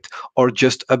project, or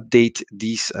just update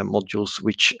these modules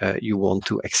which you want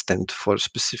to extend for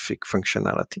specific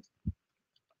functionality.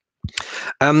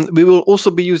 We will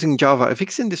also be using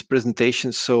JavaFX in this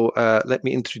presentation, so let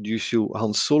me introduce you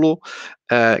Hans Solo,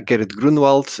 Gerrit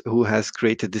Grunwald, who has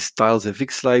created this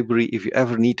StylesFX library. If you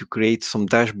ever need to create some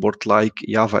dashboard-like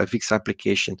JavaFX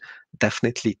application,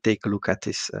 definitely take a look at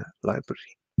this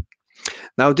library.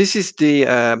 Now, this is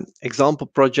the example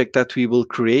project that we will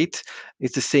create.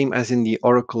 It's the same as in the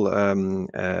Oracle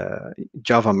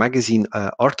Java Magazine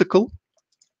article.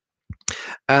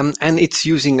 And it's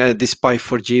using this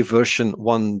Pi4J version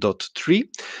 1.3.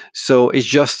 So it's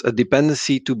just a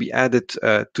dependency to be added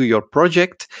to your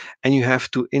project, and you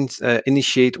have to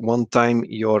initiate one time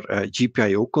your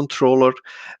GPIO controller,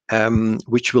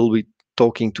 which will be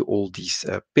talking to all these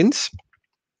pins.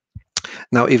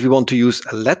 Now, if you want to use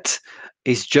a LED,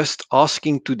 is just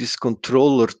asking to this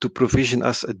controller to provision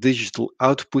us a digital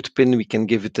output pin. We can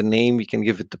give it a name, we can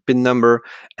give it the pin number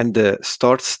and the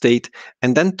start state.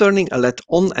 And then turning a LED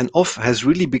on and off has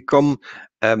really become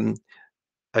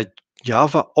a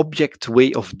Java object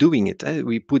way of doing it.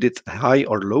 We put it high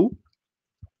or low.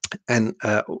 And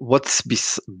what's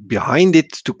behind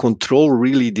it to control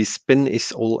really this pin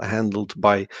is all handled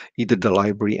by either the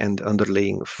library and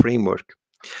underlying framework.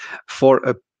 For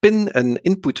a pin, an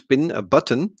input pin, a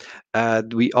button,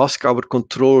 we ask our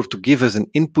controller to give us an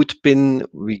input pin,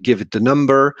 we give it the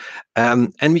number,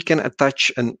 and we can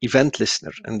attach an event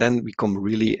listener, and then we come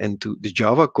really into the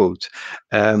Java code.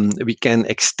 We can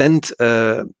extend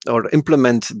or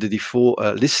implement the default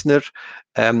listener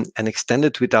and extend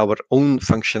it with our own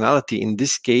functionality. In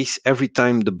this case, every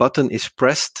time the button is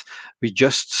pressed, we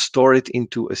just store it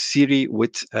into a series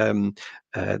with the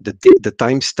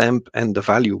timestamp and the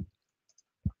value.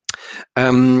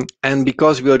 And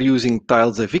because we are using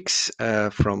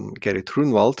JavaFX from Gerrit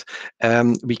Groenwald,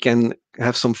 we can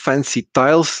have some fancy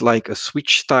tiles like a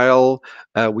switch tile,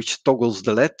 which toggles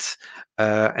the LED,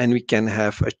 and we can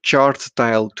have a chart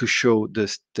tile to show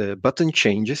the button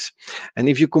changes. And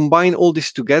if you combine all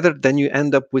this together, then you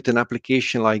end up with an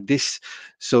application like this.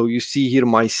 So you see here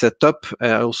my setup.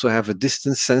 I also have a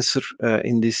distance sensor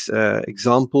in this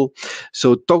example.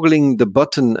 So toggling the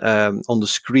button on the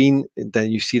screen,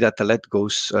 then you see that the LED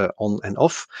goes on and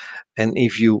off. And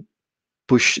if you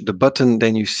push the button,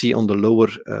 then you see on the lower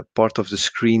part of the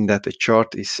screen that the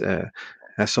chart is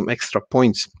has some extra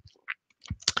points.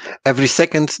 Every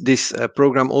second, this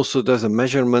program also does a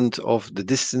measurement of the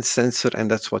distance sensor, and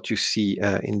that's what you see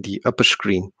in the upper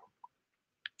screen.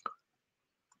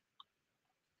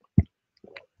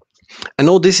 And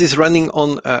all this is running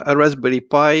on a Raspberry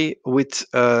Pi with,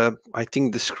 I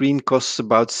think the screen costs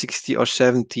about 60 or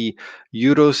 70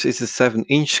 euros. It's a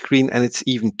 7-inch screen and it's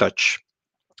even touch.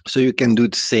 So you can do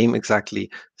the same, exactly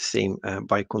same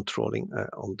by controlling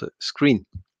on the screen.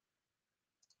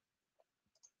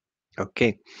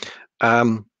 Okay.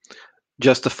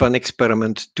 Just a fun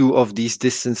experiment, 2 of these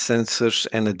distance sensors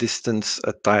and a distance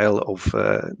tile of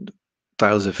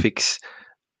JavaFX,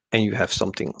 and you have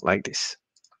something like this.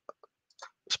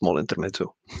 Small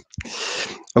intermezzo.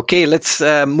 Okay, let's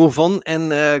move on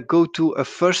and go to a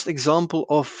first example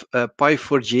of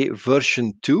Pi4J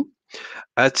version 2.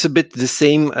 It's a bit the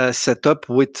same setup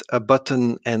with a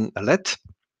button and a LED.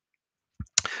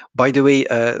 By the way,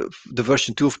 the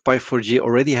version 2 of Pi4J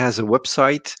already has a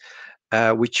website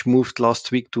which moved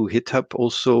last week to GitHub.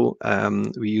 Also,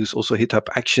 we use also GitHub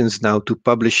Actions now to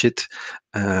publish it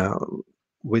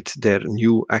with their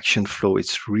new action flow.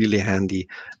 It's really handy.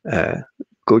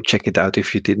 Go check it out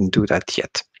if you didn't do that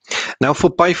yet. Now for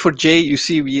Pi4J, you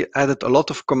see we added a lot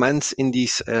of commands in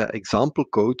this example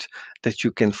code that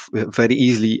you can very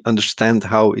easily understand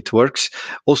how it works.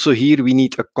 Also here we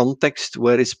need a context.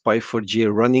 Where is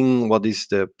Pi4J running? What is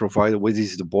the provider? What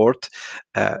is the board?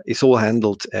 It's all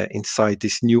handled inside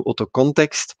this new auto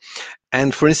context.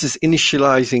 And for instance,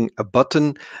 initializing a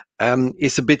button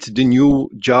is a bit the new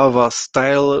Java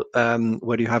style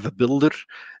where you have a builder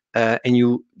and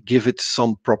you give it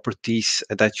some properties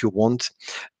that you want.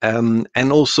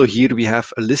 And also here we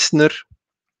have a listener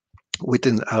with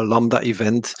a Lambda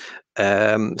event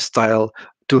style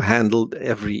to handle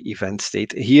every event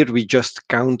state. Here we just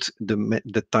count the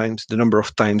number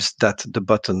of times that the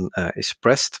button is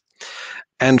pressed.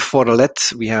 And for a LED,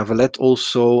 we have a LED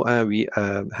also. We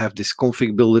have this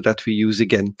config builder that we use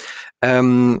again.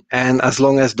 And as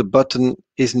long as the button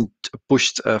isn't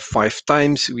pushed 5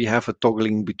 times, we have a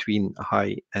toggling between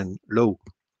high and low.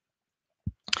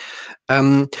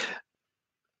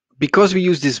 Because we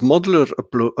use this modular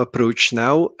approach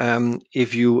now,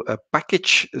 if you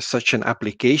package such an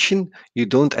application, you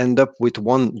don't end up with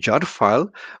one jar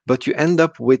file, but you end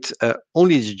up with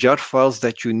only the jar files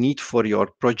that you need for your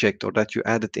project or that you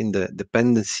added in the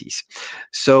dependencies.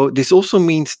 So this also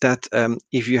means that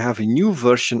if you have a new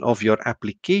version of your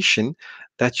application,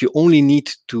 that you only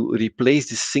need to replace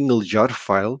this single jar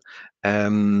file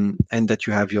and that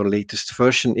you have your latest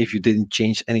version if you didn't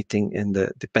change anything in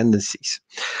the dependencies.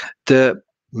 The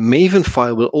Maven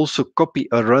file will also copy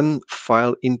a run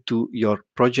file into your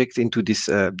project, into this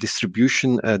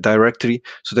distribution directory,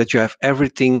 so that you have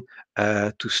everything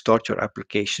to start your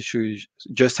application. So you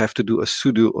just have to do a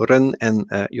sudo run and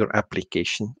your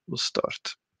application will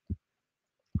start.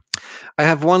 I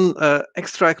have one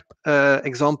extra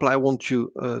example I want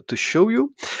you to show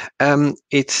you.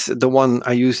 It's the one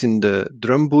I use in the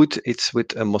drum boot. It's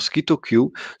with a Mosquitto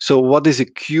queue. So what is a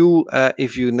queue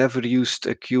if you never used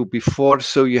a queue before?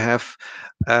 So you have,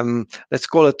 let's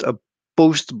call it a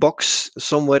post box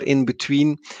somewhere in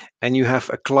between, and you have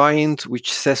a client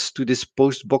which says to this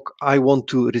post box, I want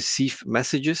to receive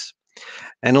messages.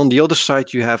 And on the other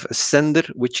side, you have a sender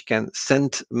which can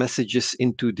send messages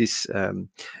into this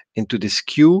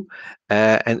queue.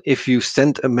 And if you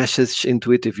send a message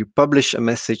into it, if you publish a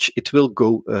message, it will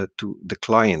go to the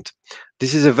client.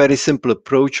 This is a very simple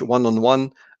approach,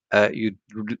 one-on-one. You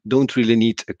don't really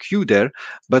need a queue there,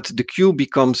 but the queue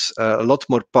becomes a lot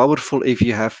more powerful if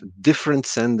you have different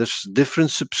senders, different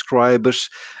subscribers.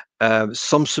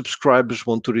 Some subscribers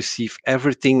want to receive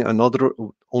everything, another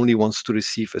only wants to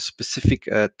receive a specific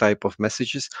type of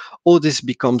messages. All this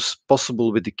becomes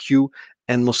possible with the queue,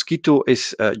 and Mosquitto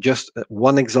is just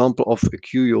one example of a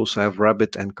queue. You also have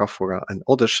Rabbit and Kafka and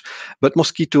others, but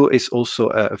Mosquitto is also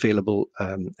available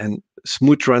and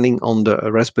smooth running on the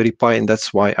Raspberry Pi, and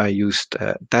that's why I used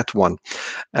that one.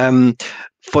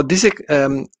 For this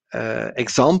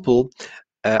example,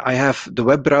 I have the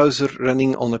web browser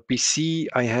running on a PC.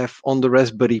 I have on the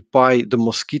Raspberry Pi the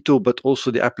Mosquitto, but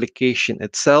also the application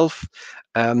itself.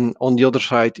 On the other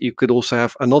side, you could also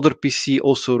have another PC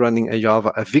also running a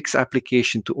JavaFX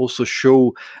application to also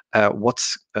show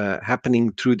what's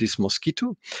happening through this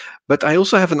Mosquitto. But I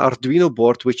also have an Arduino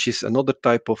board, which is another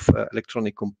type of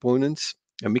electronic components,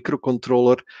 a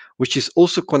microcontroller, which is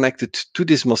also connected to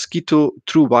this Mosquitto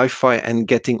through Wi-Fi and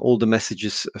getting all the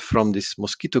messages from this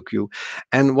Mosquitto queue.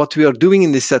 And what we are doing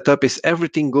in this setup is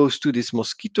everything goes to this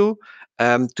Mosquitto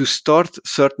to start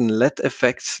certain LED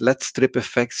effects, LED strip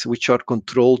effects, which are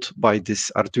controlled by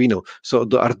this Arduino. So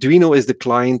the Arduino is the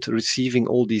client receiving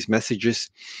all these messages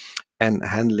and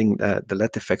handling the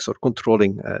LED effects or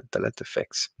controlling the LED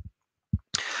effects.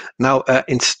 Now,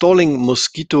 installing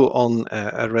Mosquitto on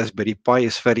a Raspberry Pi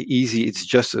is very easy. It's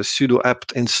just a sudo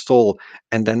apt install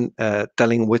and then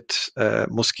telling what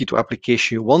Mosquitto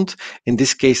application you want. In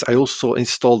this case, I also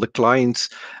install the clients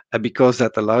because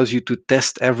that allows you to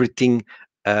test everything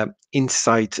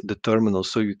inside the terminal.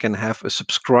 So you can have a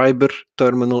subscriber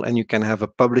terminal and you can have a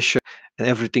publisher, and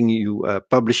everything you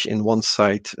publish in one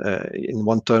site, in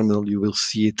one terminal, you will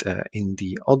see it in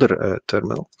the other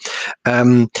terminal.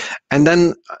 And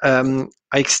then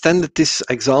I extended this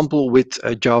example with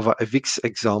a JavaFX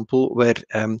example where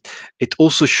it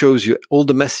also shows you all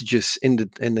the messages in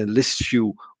the list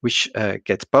view which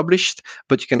get published,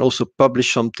 but you can also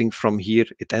publish something from here.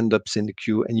 It ends up in the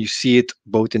queue and you see it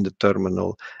both in the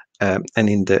terminal and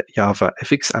in the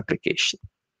JavaFX application.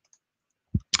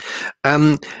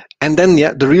 And then,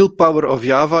 yeah, the real power of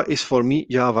Java is for me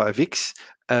JavaFX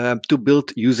to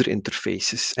build user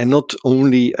interfaces, and not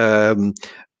only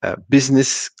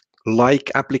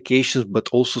business-like applications, but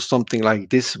also something like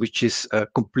this, which is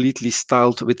completely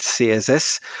styled with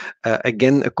CSS.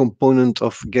 Again, a component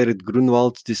of Gerrit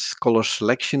Grunwald, this color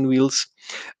selection wheels.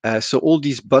 So all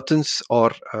these buttons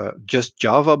are just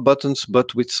Java buttons,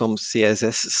 but with some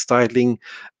CSS styling.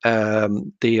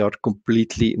 They are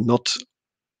completely not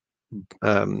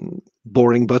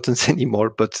boring buttons anymore,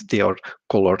 but they are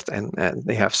colored and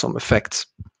they have some effects.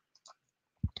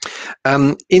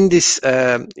 In this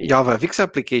JavaFX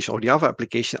application or Java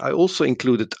application, I also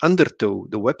included Undertow,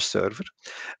 the web server,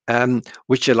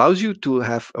 which allows you to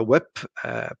have a web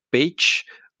page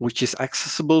which is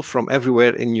accessible from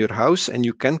everywhere in your house, and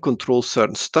you can control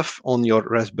certain stuff on your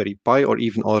Raspberry Pi or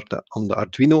even on the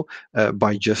Arduino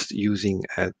by just using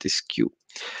this queue.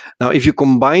 Now, if you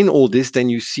combine all this, then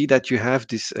you see that you have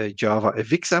this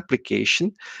JavaFX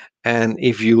application. And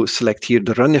if you select here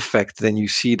the run effect, then you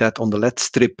see that on the LED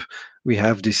strip, we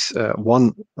have this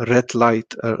one red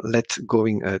light LED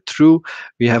going through.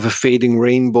 We have a fading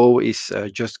rainbow is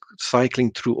just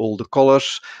cycling through all the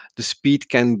colors. The speed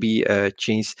can be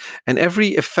changed. And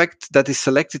every effect that is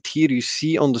selected here, you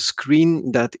see on the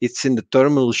screen that it's in the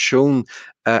terminal shown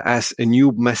as a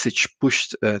new message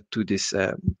pushed to this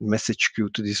message queue,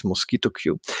 to this Mosquitto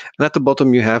queue. And at the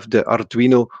bottom, you have the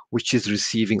Arduino, which is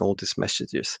receiving all these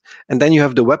messages. And then you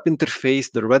have the web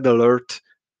interface, the red alert,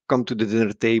 come to the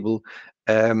dinner table,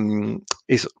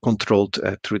 is controlled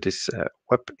through this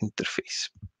web interface.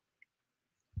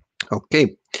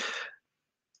 Okay.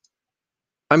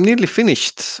 I'm nearly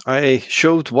finished. I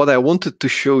showed what I wanted to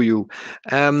show you.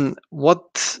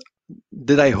 What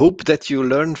did I hope that you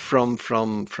learned from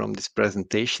this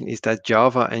presentation is that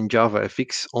Java and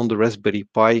JavaFX on the Raspberry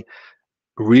Pi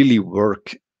really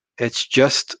work. It's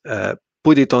just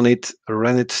put it on it,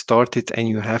 run it, start it, and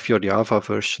you have your Java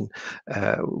version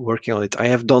working on it. I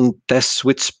have done tests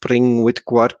with Spring, with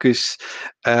Quarkus.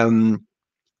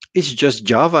 It's just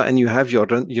Java, and you have your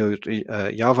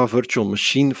Java virtual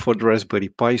machine for the Raspberry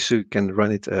Pi, so you can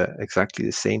run it exactly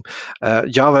the same.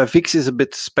 JavaFX is a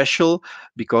bit special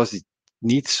because it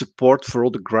needs support for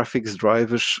all the graphics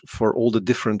drivers for all the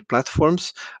different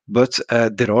platforms, but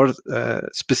there are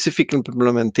specific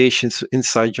implementations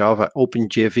inside Java,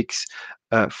 OpenJFX,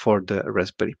 for the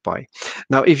Raspberry Pi.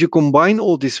 Now, if you combine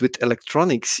all this with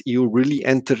electronics, you really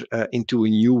enter into a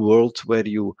new world where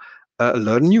you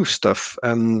learn new stuff.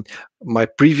 My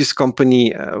previous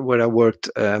company where I worked,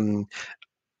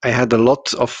 I had a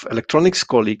lot of electronics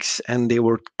colleagues, and they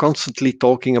were constantly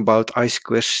talking about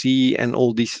I2C and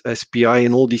all these SPI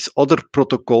and all these other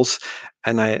protocols,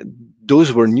 and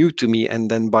those were new to me.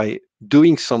 And then by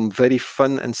doing some very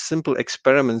fun and simple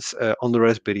experiments on the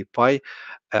Raspberry Pi,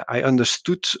 I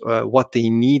understood what they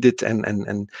needed,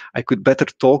 and I could better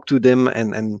talk to them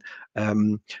and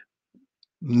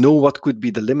know what could be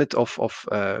the limit of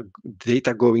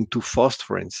data going too fast,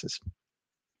 for instance.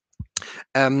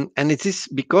 And it is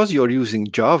because you're using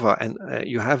Java and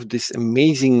you have this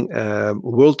amazing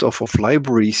world of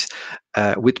libraries.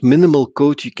 With minimal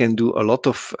code, you can do a lot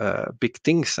of big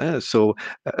things. So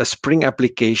a Spring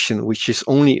application, which is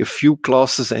only a few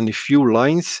classes and a few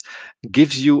lines,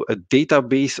 gives you a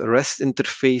database, a REST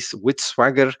interface with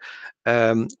Swagger,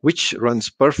 which runs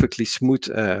perfectly smooth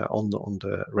on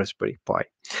the Raspberry Pi.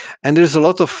 And there's a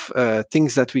lot of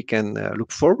things that we can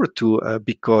look forward to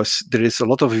because there is a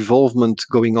lot of involvement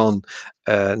going on,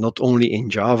 not only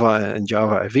in Java and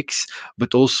JavaFX,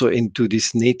 but also into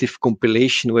this native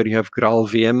compilation where you have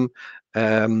GraalVM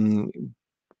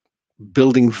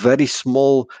building very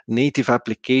small native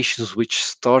applications, which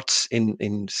starts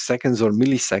in seconds or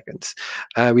milliseconds.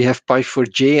 We have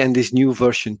Pi4J and this new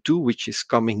version 2, which is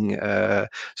coming.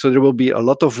 So there will be a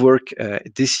lot of work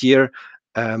this year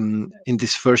in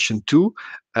this version 2.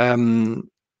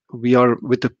 We are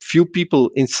with a few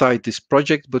people inside this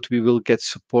project, but we will get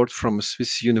support from a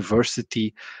Swiss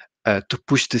university to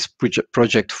push this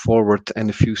project forward, and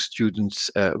a few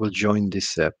students will join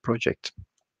this project.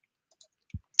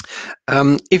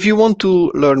 If you want to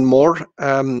learn more,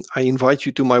 I invite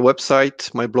you to my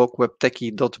website, my blog,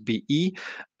 webtechie.be.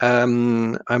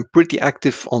 I'm pretty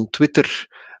active on Twitter,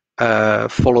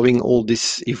 following all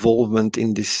this evolvement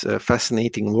in this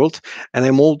fascinating world. And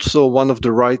I'm also one of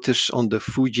the writers on the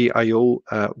Fuji.io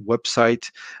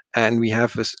website, and we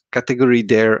have a category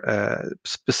there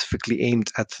specifically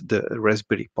aimed at the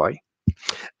Raspberry Pi.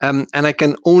 And I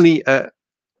can only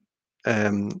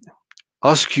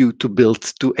ask you to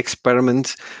build, to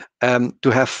experiment,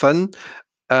 to have fun.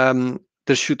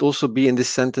 There should also be in this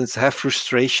sentence, have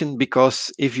frustration,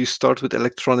 because if you start with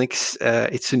electronics,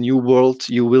 it's a new world.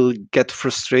 You will get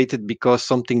frustrated because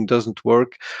something doesn't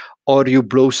work, or you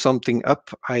blow something up.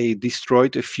 I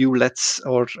destroyed a few LEDs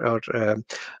or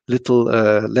little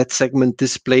LED segment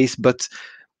displays, but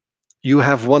you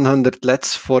have 100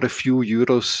 LEDs for a few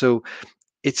euros. So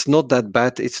it's not that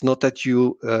bad. It's not that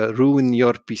you ruin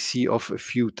your PC of a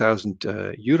few thousand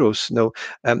euros. No,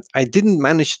 I didn't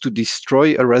manage to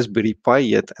destroy a Raspberry Pi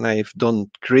yet, and I've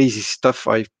done crazy stuff.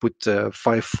 I've put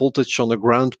 5 voltage on a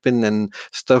ground pin and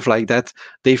stuff like that.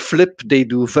 They flip, they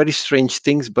do very strange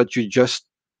things, but you just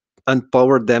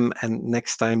unpower them, and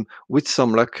next time, with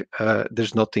some luck,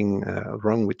 there's nothing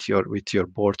wrong with your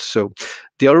board. So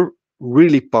they are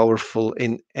really powerful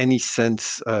in any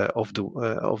sense of the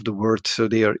word. So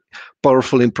they are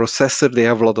powerful in processor. They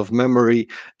have a lot of memory.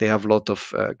 They have a lot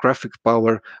of graphic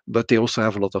power, but they also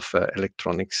have a lot of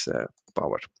electronics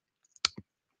power.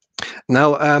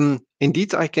 Now,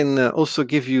 indeed, I can also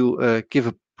give a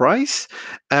prize.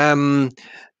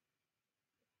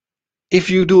 If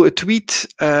you do a tweet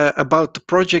about the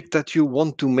project that you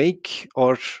want to make,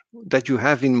 or that you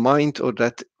have in mind, or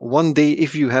that one day,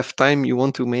 if you have time, you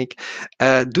want to make,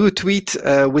 do a tweet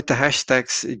with the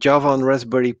hashtags Java on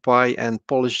Raspberry Pi and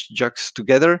polished JUGs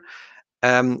together.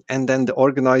 And then the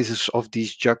organizers of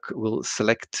these JUG will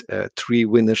select 3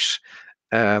 winners.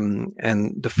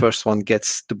 And the first one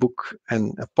gets the book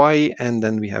and a Pi, and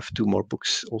then we have 2 more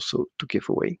books also to give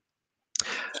away.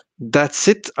 That's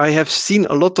it. I have seen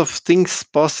a lot of things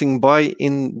passing by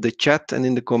in the chat and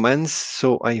in the comments,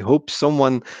 so I hope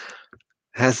someone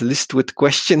has a list with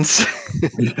questions.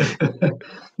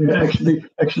 Yeah,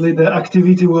 actually, the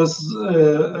activity was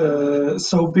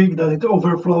so big that it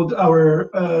overflowed our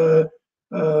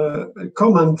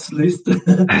comment list.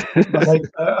 But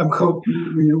I'm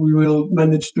hoping we will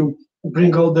manage to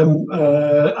bring all them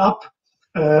up.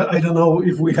 I don't know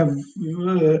if we have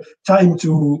time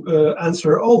to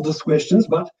answer all those questions,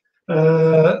 but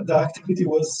the activity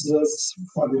was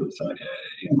fabulous,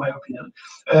 in my opinion.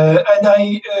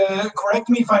 And correct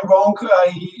me if I'm wrong.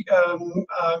 I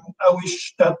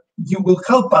wish that you will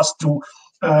help us to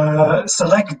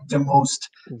select the most.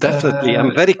 Definitely,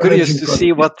 I'm very curious to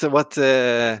see what will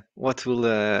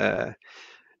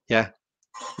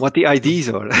what the ideas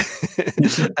are.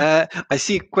 I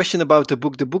see a question about the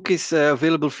book. The book is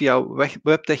available via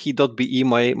webtechie.be,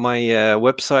 my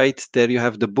website. There you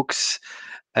have the books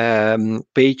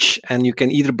page, and you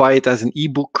can either buy it as an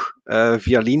ebook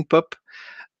via Leanpub,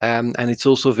 and it's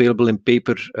also available in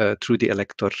paper through the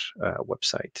Elector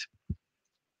website.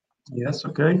 Yes,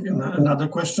 okay. Another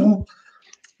question.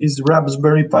 Is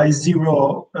Raspberry Pi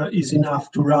Zero is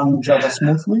enough to run Java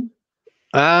smoothly?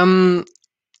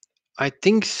 I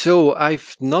think so.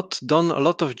 I've not done a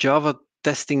lot of Java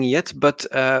testing yet, but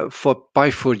for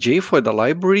Pi4J, for the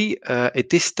library,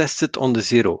 it is tested on the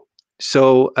Zero.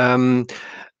 So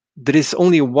there is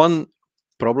only one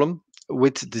problem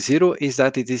with the 0 is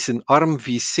that it is an ARM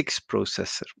v6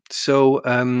 processor. So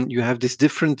you have these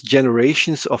different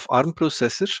generations of ARM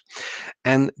processors,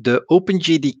 and the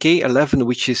OpenJDK 11,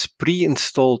 which is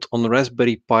pre-installed on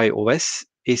Raspberry Pi OS,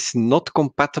 is not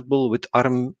compatible with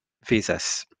ARM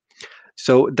v6.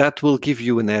 So that will give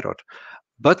you an error.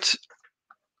 But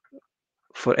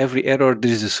for every error,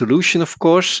 there is a solution, of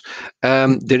course.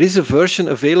 There is a version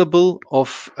available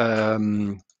of,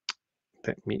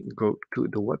 let me go to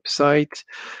the website.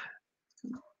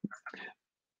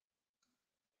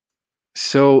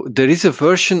 So there is a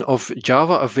version of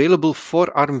Java available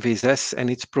for ARM v6, and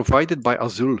it's provided by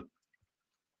Azul.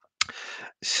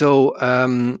 So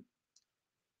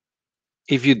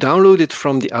if you download it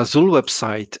from the Azul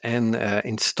website and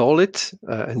install it,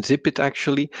 and zip it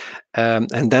actually,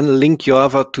 and then link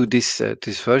Java to this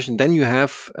version, then you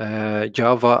have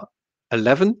Java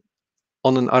 11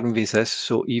 on an ARM v6,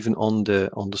 so even on the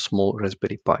small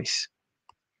Raspberry Pis.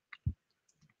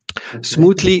 Okay.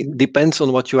 Smoothly depends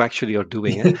on what you actually are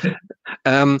doing.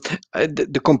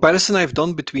 The comparison I've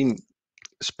done between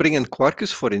Spring and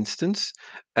Quarkus, for instance,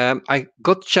 I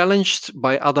got challenged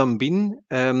by Adam Bin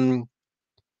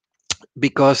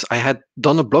because I had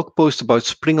done a blog post about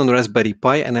Spring on Raspberry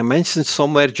Pi, and I mentioned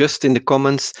somewhere just in the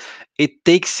comments, it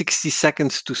takes 60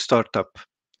 seconds to start up.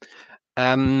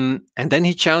 And then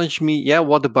he challenged me, yeah,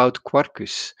 what about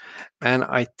Quarkus? And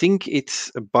I think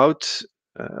it's about,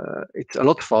 it's a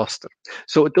lot faster.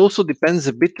 So it also depends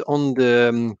a bit on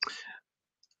the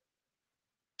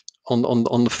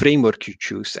on the framework you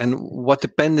choose and what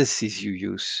dependencies you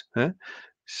use. Huh?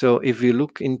 So if you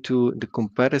look into the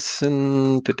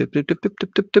comparison,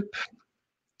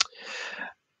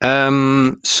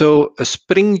 so a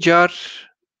Spring jar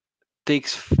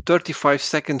takes 35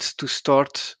 seconds to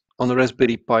start on a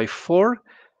Raspberry Pi 4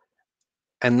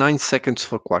 and 9 seconds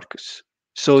for Quarkus.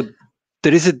 So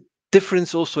there is a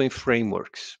difference also in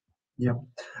frameworks. Yeah,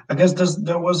 I guess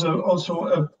there was also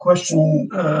a question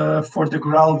for the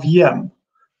Graal VM.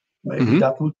 Maybe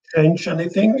that would change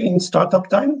anything in startup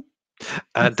time?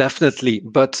 Definitely,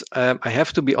 but I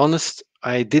have to be honest,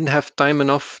 I didn't have time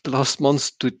enough the last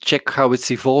months to check how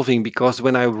it's evolving, because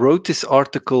when I wrote this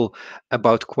article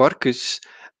about Quarkus,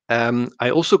 I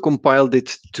also compiled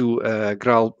it to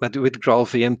Graal with Graal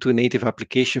VM to a native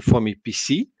application for my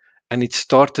PC, and it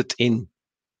started in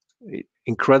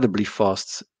incredibly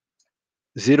fast,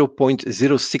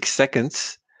 0.06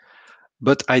 seconds,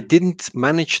 but I didn't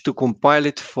manage to compile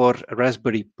it for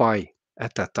Raspberry Pi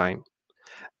at that time.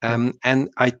 And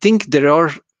I think there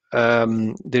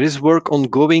is work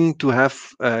ongoing to have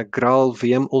Graal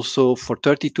VM also for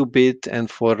 32-bit and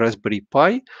for Raspberry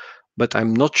Pi, but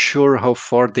I'm not sure how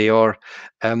far they are.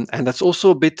 And that's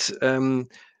also a bit,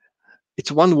 it's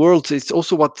one world. It's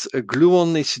also what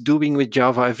Gluon is doing with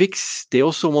JavaFX. They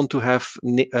also want to have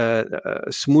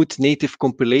smooth native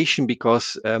compilation,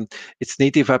 because it's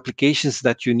native applications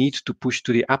that you need to push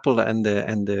to the Apple and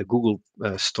the Google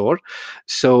store.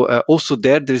 So also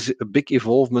there's a big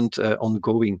evolvement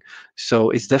ongoing.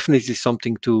 So it's definitely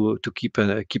something to keep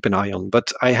an eye on.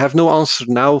 But I have no answer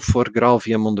now for Graal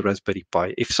VM on the Raspberry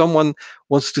Pi. If someone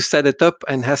wants to set it up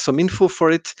and has some info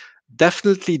for it,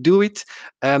 definitely do it.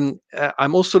 I'm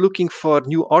also looking for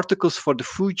new articles for the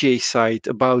 4J site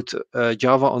about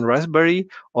Java on Raspberry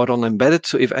or on embedded.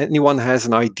 So if anyone has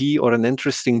an idea or an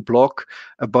interesting blog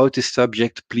about this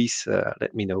subject, please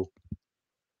let me know.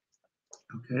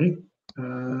 Okay.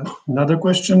 Another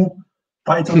question.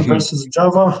 Python versus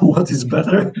Java, what is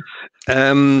better?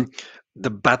 The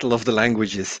battle of the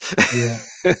languages. Yeah.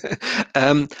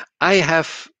 I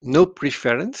have no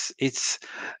preference. It's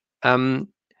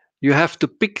you have to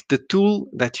pick the tool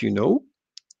that you know,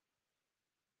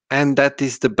 and that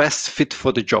is the best fit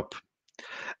for the job.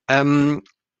 I'm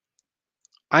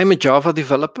a Java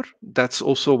developer. That's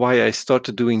also why I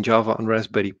started doing Java on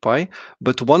Raspberry Pi.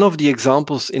 But one of the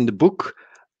examples in the book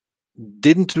I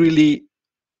didn't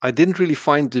really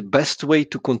find the best way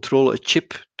to control a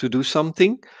chip to do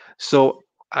something. So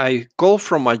I call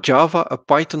from my Java a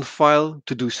Python file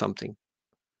to do something.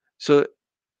 So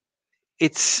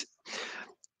is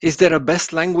there a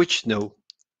best language? No.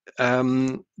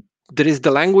 There is the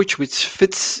language which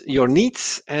fits your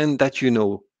needs and that you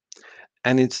know.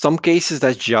 And in some cases,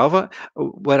 that's Java.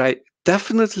 Where I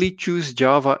definitely choose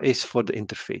Java is for the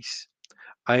interface.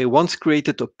 I once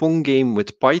created a Pong game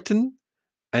with Python,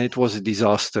 and it was a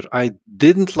disaster. I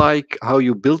didn't like how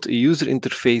you built a user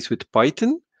interface with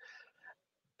Python.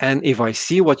 And if I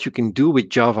see what you can do with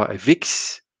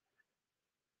JavaFX,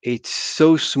 it's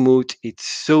so smooth, it's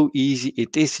so easy,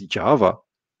 it is Java.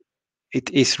 it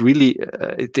is really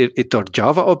it are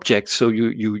Java objects. So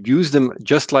you use them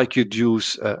just like you'd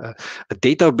use a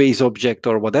database object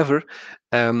or whatever,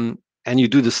 and you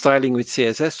do the styling with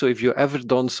CSS. So if you ever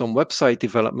done some website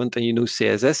development and you know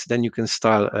CSS, then you can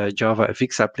style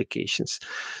JavaFX applications.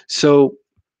 So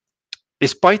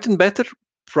is Python better?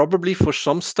 Probably for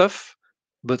some stuff,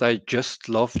 but I just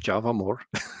love Java more.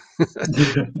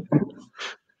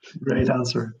 Great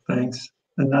answer. Thanks.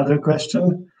 Another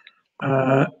question.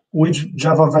 Which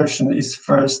Java version is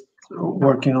first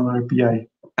working on RPI?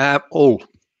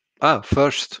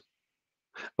 First.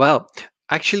 Well,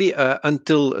 actually,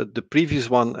 until the previous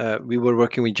one, we were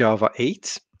working with Java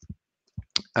 8.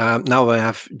 Now I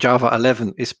have Java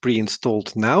 11 is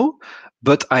pre-installed now,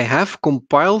 but I have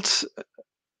compiled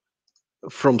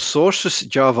from sources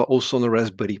Java also on a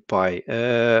Raspberry Pi.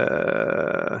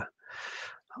 I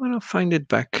want to find it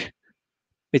back.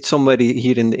 It's somewhere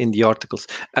here in the articles.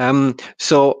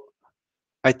 So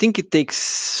I think it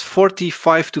takes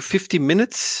 45 to 50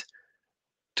 minutes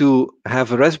to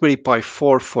have a Raspberry Pi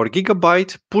 4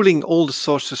 GB, pulling all the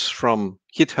sources from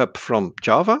GitHub from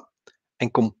Java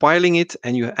and compiling it,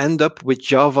 and you end up with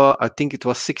Java, I think it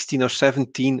was 16 or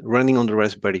 17 running on the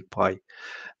Raspberry Pi.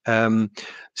 I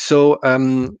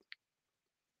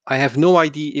have no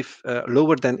idea if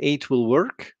lower than 8 will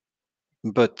work,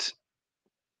 but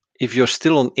if you're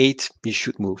still on 8, you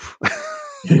should move.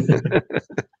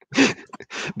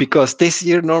 Because this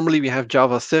year normally we have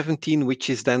Java 17, which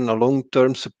is then a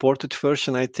long-term supported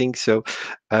version, I think. So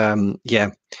yeah,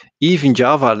 even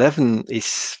Java 11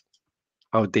 is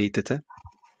outdated.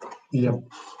 Yeah.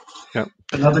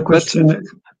 Another question.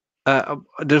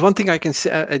 There's one thing I can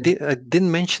say I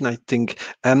didn't mention, I think.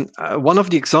 One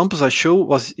of the examples I showed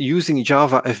was using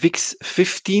JavaFX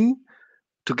 15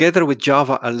 together with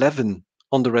Java 11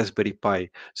 on the Raspberry Pi.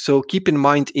 So keep in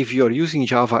mind, if you're using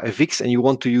JavaFX and you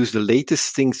want to use the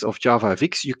latest things of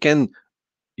JavaFX, you can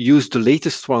use the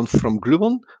latest one from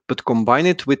Gluon, but combine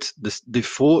it with the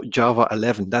default Java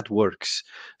 11. That works.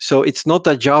 So it's not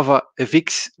that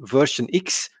JavaFX version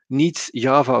X needs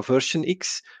Java version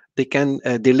X. They can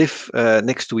they live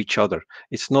next to each other.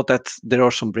 It's not that there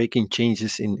are some breaking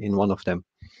changes in one of them.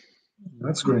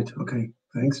 That's great. Okay,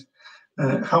 thanks.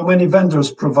 How many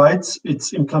vendors provides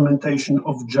its implementation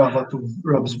of Java to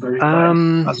Raspberry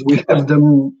Pi? As we have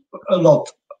them a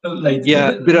lot lately.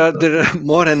 Yeah, there are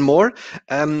more and more.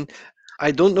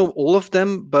 I don't know all of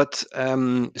them, but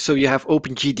so you have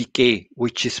OpenJDK,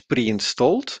 which is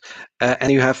pre-installed,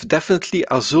 and you have definitely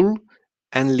Azul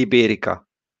and Liberica.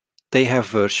 They have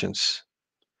versions.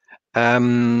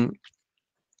 And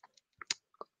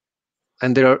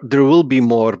there will be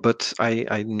more, but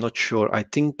I'm not sure. I'm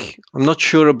not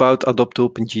sure about Adopt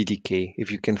OpenJDK, if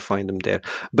you can find them there.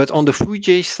 But on the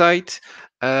FuJ side,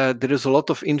 there is a lot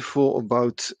of info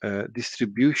about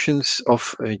distributions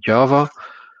of Java.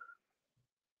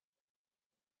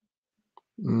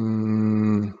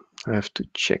 I have to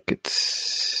check it.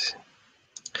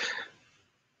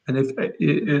 And if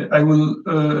I will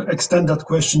extend that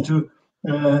question to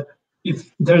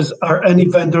if are any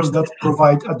vendors that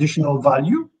provide additional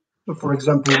value. For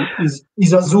example, is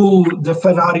Azul the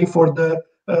Ferrari for the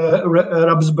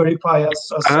Raspberry Pi?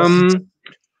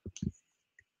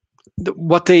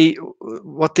 What they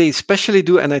especially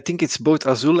do, and I think it's both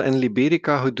Azul and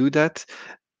Liberica who do that,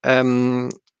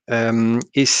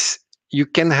 is you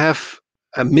can have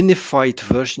a minified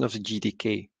version of the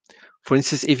GDK. For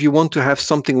instance, if you want to have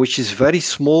something which is very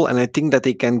small, and I think that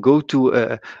they can go to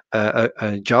a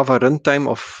Java runtime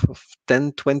of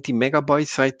 10, 20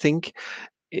 megabytes, I think,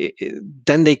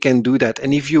 then they can do that.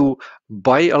 And if you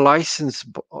buy a license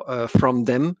from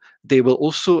them, they will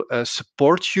also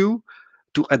support you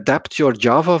to adapt your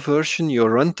Java version, your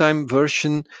runtime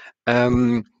version,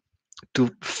 to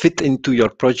fit into your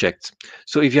project.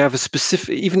 So if you have a specific,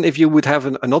 even if you would have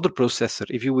another processor,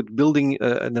 if you would building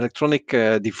an electronic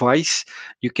device,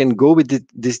 you can go with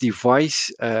this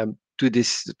device to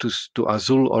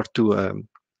Azul or to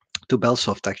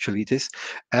Bellsoft, actually it is,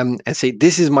 and say,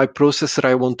 this is my processor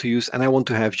I want to use and I want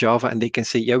to have Java, and they can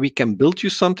say, yeah, we can build you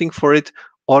something for it,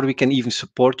 or we can even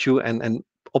support you and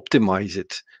optimize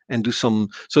it and do some,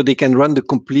 so they can run the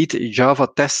complete Java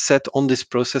test set on this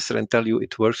processor and tell you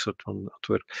it works or not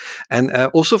work. And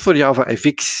also for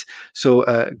JavaFX, so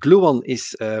Gluon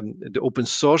is the open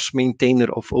source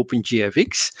maintainer of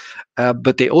OpenJFX,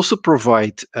 but they also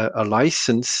provide a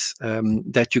license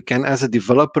that you can, as a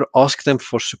developer, ask them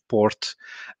for support.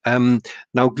 Now,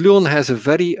 Gluon has a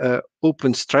very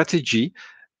open strategy.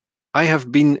 I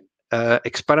have been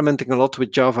experimenting a lot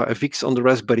with JavaFX on the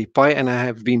Raspberry Pi, and I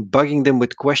have been bugging them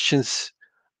with questions,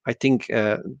 I think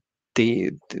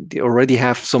they already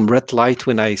have some red light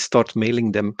when I start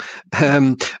mailing them.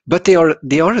 But they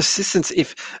are assistants.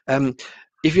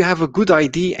 If you have a good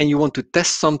idea and you want to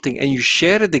test something and you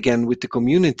share it again with the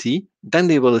community, then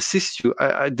they will assist you.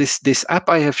 This app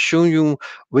I have shown you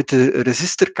with the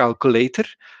resistor calculator,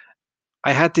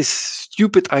 I had this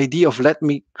stupid idea of let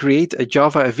me create a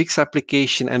JavaFX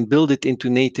application and build it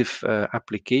into native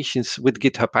applications with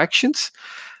GitHub Actions.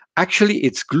 Actually,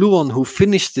 it's Gluon who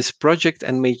finished this project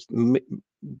and made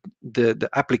the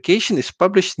application is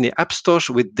published in the app stores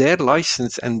with their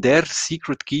license and their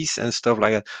secret keys and stuff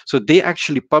like that. So they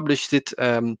actually published it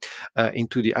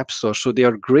into the app store. So they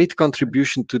are great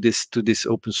contribution to this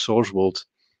open source world.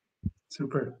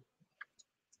 Super.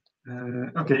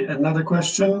 Okay, another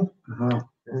question,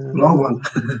 long one,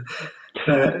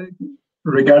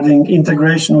 regarding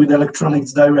integration with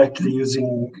electronics directly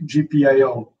using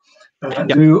GPIO.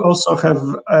 Do you also have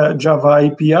a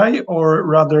Java API or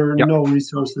rather no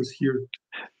resources here?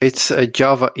 It's a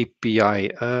Java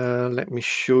API. Let me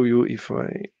show you if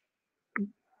come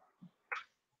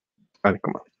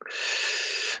on.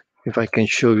 If I can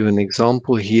show you an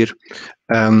example here.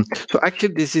 So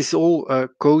actually, this is all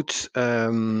code.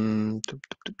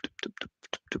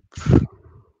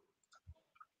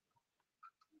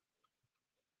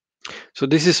 So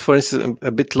this is, for instance,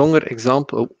 a bit longer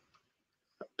example. Oh,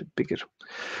 a bit bigger.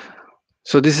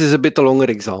 So this is a bit a longer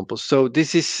example. So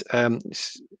this is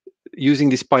using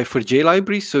this Pi4J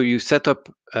library. So you set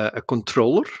up a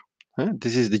controller.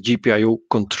 This is the GPIO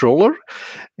controller.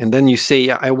 And then you say,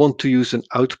 yeah, I want to use an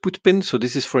output pin. So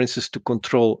this is, for instance, to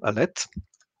control a LED.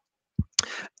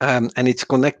 And it's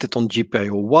connected on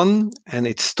GPIO 1, and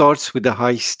it starts with a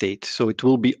high state. So it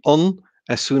will be on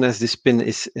as soon as this pin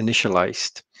is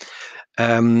initialized.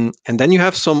 And then you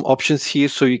have some options here.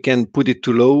 So you can put it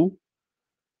to low.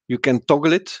 You can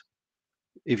toggle it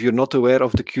if you're not aware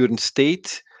of the current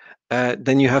state.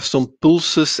 Then you have some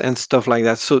pulses and stuff like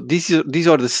that. So these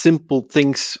are the simple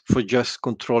things for just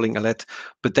controlling a LED.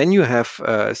 But then you have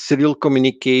serial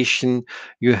communication.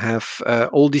 You have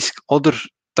all these other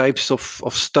types of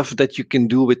stuff that you can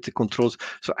do with the controls.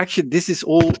 So actually, this is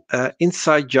all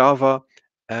inside Java,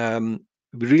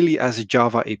 really as a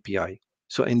Java API.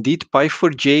 So indeed,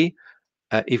 Pi4J,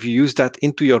 if you use that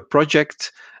into your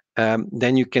project,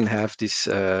 then you can have this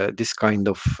this kind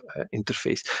of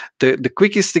interface. The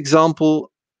quickest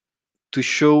example to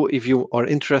show if you are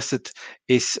interested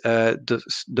is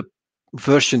the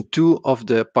version 2 of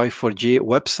the Pi4J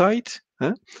website.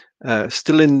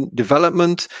 Still in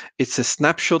development. It's a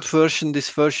snapshot version, this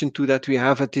version 2 that we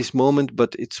have at this moment,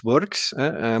 but it works.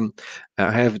 I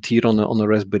have it here on a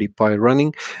Raspberry Pi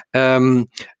running.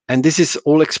 And this is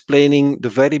all explaining the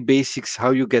very basics,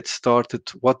 how you get started,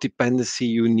 what dependency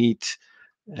you need,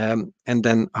 and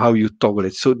then how you toggle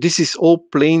it. So this is all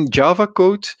plain Java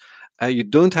code. You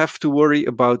don't have to worry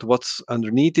about what's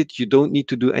underneath it. You don't need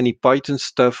to do any Python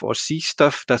stuff or C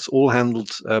stuff. That's all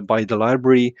handled by the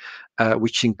library,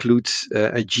 which includes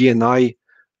a GNI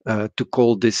to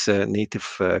call this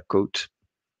native code.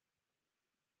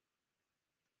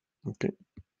 Okay.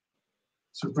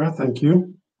 Super, thank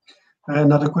you.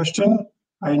 Another question.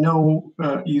 I know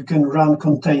you can run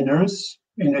containers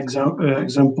in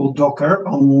example Docker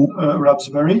on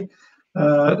Raspberry.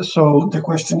 So the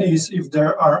question is if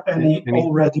there are any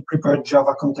already prepared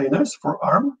Java containers for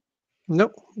ARM?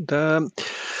 No.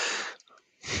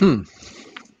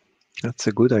 That's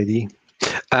a good idea.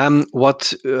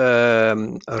 What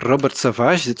Robert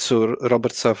Savage did, so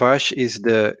Robert Savage is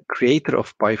the creator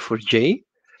of Pi4J.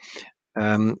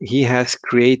 He has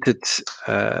created,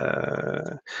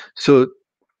 so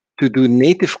to do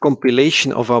native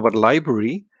compilation of our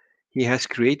library, he has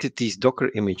created these Docker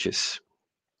images.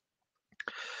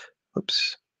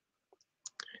 Oops.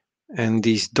 And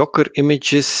these Docker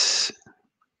images,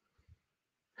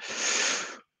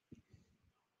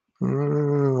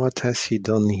 what has he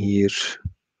done here?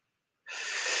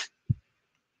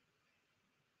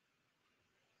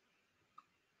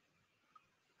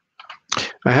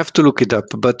 I have to look it up,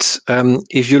 but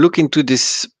if you look into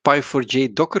this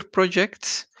Pi4J Docker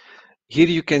project, here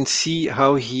you can see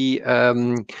how he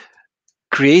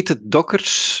created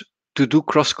Dockers to do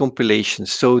cross compilation.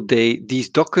 So these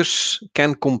Dockers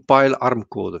can compile ARM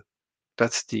code.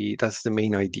 That's the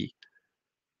main idea.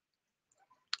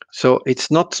 So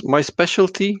it's not my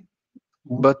specialty,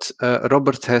 but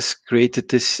Robert has created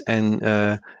this. And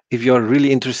if you are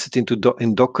really interested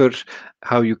in Docker,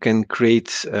 how you can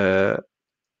create a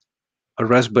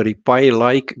Raspberry Pi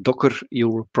like Docker,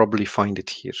 you'll probably find it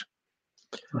here.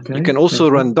 Okay, you can also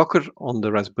run Docker on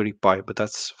the Raspberry Pi, but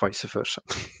that's vice versa.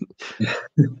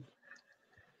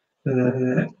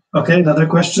 Okay, another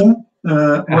question.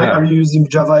 Why are you using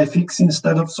JavaFX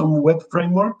instead of some web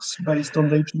frameworks based on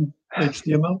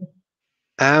HTML?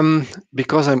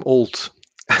 Because I'm old.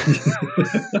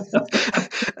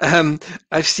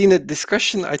 I've seen a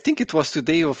discussion, I think it was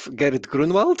today, of Gerrit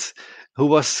Grunwald, who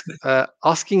was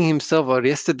asking himself, or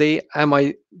yesterday, am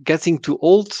I getting too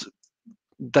old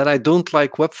that I don't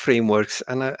like web frameworks?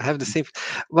 And I have the same.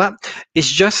 Well,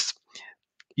 it's just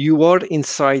you are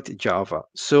inside Java.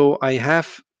 So I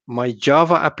have my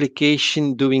Java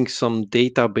application doing some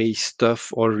database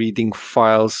stuff or reading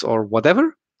files or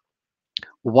whatever.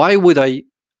 Why would I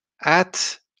add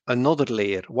another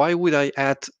layer? Why would I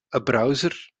add a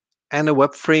browser and a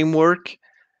web framework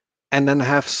and then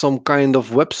have some kind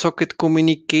of WebSocket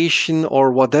communication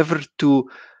or whatever to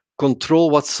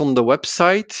control what's on the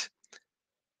website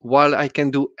while I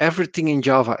can do everything in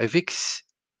JavaFX?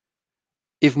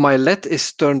 If my LED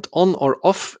is turned on or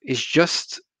off, it's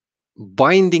just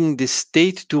binding the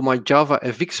state to my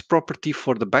JavaFX property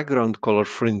for the background color,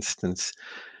 for instance.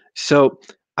 So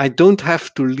I don't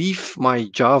have to leave my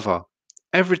Java.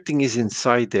 Everything is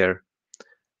inside there.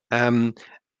 And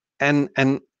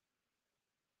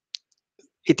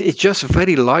it's just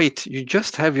very light. You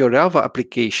just have your Java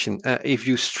application. If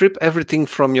you strip everything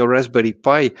from your Raspberry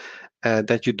Pi,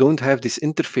 that you don't have this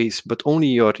interface, but only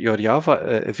your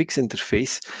Java FX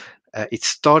interface, it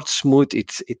starts smooth.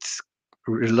 It's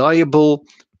reliable.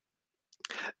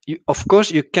 Of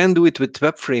course, you can do it with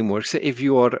web frameworks. If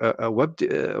you are a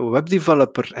web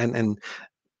developer and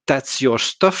that's your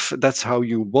stuff, that's how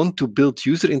you want to build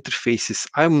user interfaces,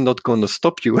 I'm not going to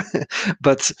stop you.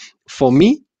 But for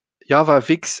me,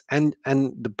 JavaFX and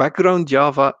the background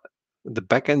Java, the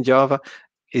backend Java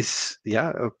is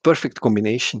a perfect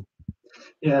combination.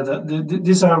 Yeah,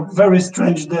 these are very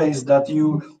strange days that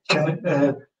you can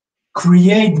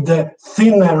create the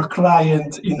thinner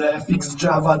client in FX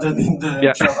Java than in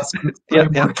the JavaScript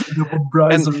framework in the web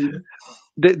browser.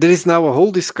 There is now a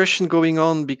whole discussion going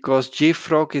on because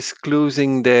JFrog is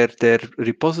closing their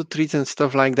repositories and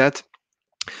stuff like that.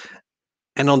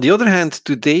 And on the other hand,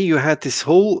 today you had this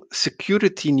whole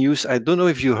security news. I don't know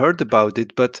if you heard about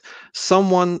it, but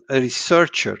a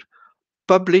researcher,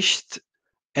 published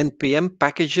NPM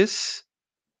packages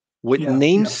with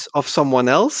names of someone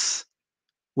else,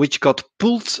 which got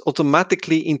pulled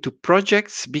automatically into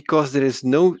projects because there is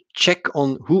no check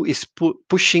on who is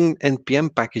pushing NPM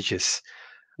packages.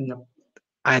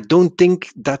 I don't think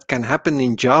that can happen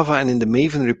in Java and in the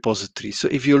Maven repository. So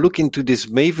if you look into this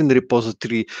Maven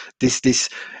repository, this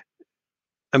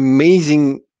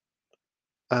amazing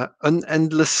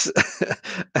endless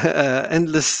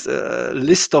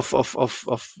list of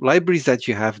libraries that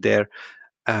you have there,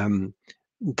 then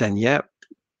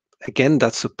again,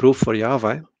 that's a proof for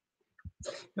Java.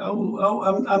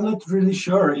 I'm not really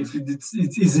sure if it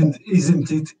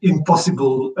isn't it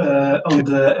impossible on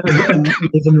the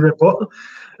Maven repo.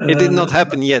 It did not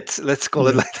happen yet. Let's call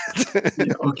it like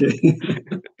that. Okay.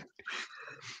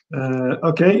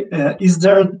 Okay. Is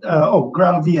there?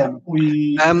 GraalVM.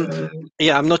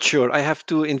 I'm not sure. I have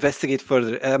to investigate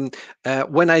further.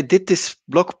 When I did this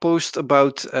blog post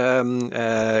about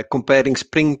comparing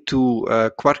Spring to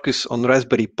Quarkus on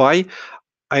Raspberry Pi,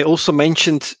 I also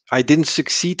mentioned I didn't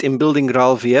succeed in building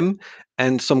GraalVM,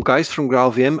 and some guys from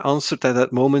GraalVM answered at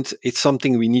that moment, it's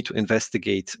something we need to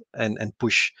investigate and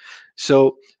push.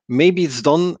 So maybe it's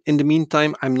done in the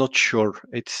meantime. I'm not sure.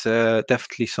 It's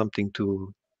definitely something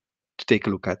to take a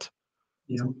look at.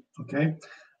 Yeah. Okay.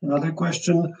 Another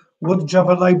question: what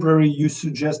Java library you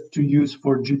suggest to use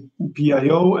for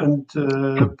GPIO and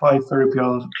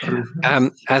Pi4J?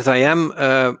 As I am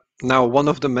now one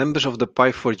of the members of the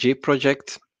Pi4J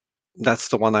project, that's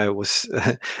the one I was.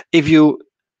 If you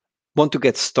want to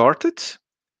get started,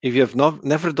 if you have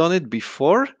never done it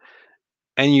before,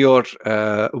 and you're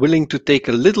willing to take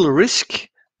a little risk,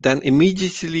 then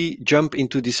immediately jump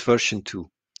into this version 2.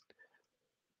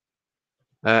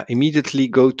 Immediately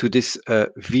go to this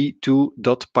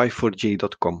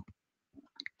v2.pi4j.com.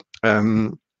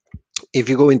 If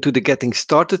you go into the getting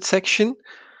started section,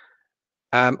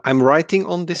 I'm writing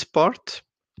on this part,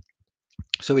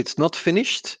 so it's not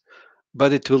finished,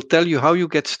 but it will tell you how you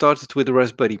get started with the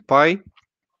Raspberry Pi,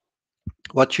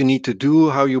 what you need to do,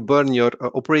 how you burn your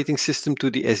operating system to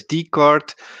the SD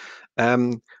card,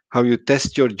 how you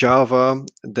test your Java,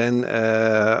 then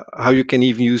how you can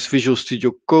even use Visual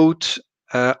Studio Code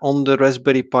on the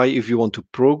Raspberry Pi if you want to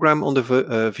program on the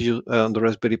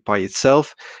Raspberry Pi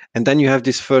itself. And then you have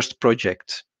this first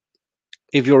project.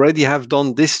 If you already have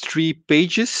done these 3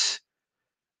 pages,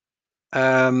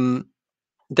 then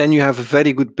you have a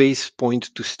very good base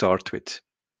point to start with.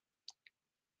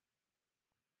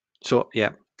 So yeah.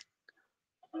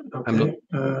 Okay.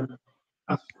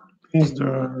 Is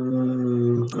there?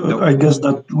 No. I guess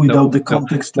that without the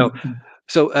context. No.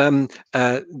 So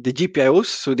the GPIOs,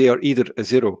 so they are either a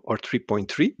 0 or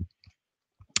 3.3.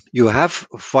 You have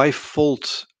 5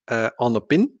 volts on a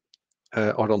pin,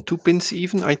 or on 2 pins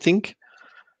even, I think.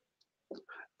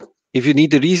 If you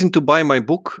need a reason to buy my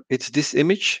book, it's this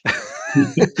image.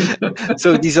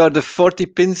 So these are the 40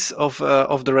 pins of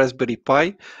the Raspberry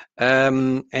Pi,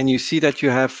 and you see that you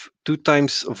have 2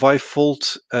 times 5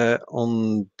 volts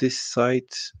on this side.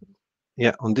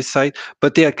 Yeah, on this side,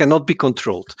 but they cannot be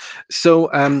controlled. So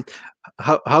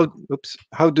how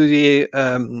do they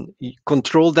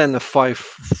control then a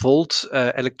 5-volt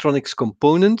electronics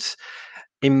component?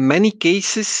 In many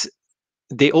cases,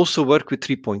 they also work with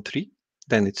 3.3.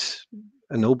 Then it's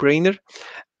a no-brainer.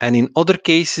 And in other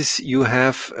cases, you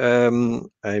have,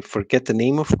 I forget the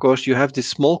name, of course, you have these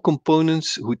small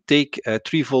components who take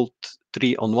 3-volt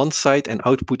 3 on one side and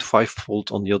output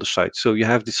 5-volt on the other side. So you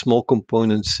have these small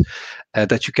components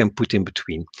that you can put in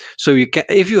between. So you can,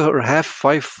 if you have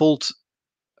 5-volt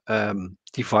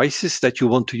devices that you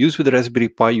want to use with the Raspberry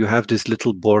Pi, you have this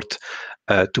little board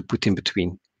to put in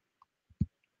between.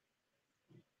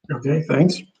 Okay,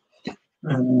 thanks.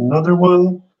 Another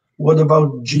one. What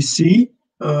about GC?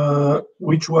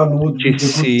 Which one would be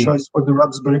the good choice for the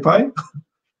Raspberry Pi?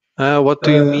 What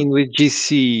do you mean with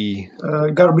GC?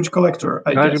 Garbage collector,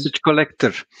 I guess. Garbage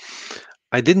collector.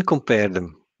 I didn't compare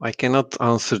them. I cannot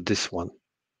answer this one.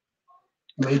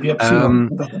 Maybe Epsilon.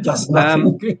 That does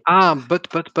nothing.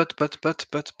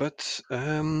 But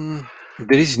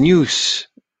there is news.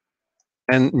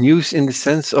 And news in the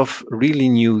sense of really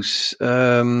news.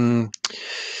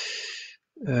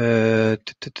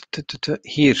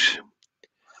 Here.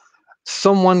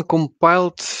 Someone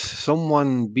compiled,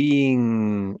 someone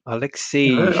being Alexei.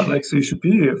 Yeah, Alexei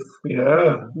Shapiev.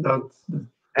 Yeah,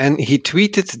 and he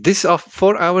tweeted this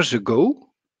 4 hours ago.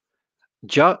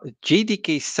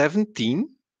 JDK 17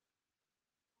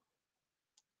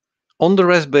 on the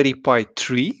Raspberry Pi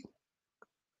 3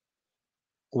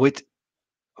 with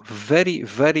very,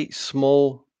 very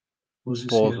small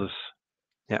pauses.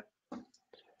 Yeah.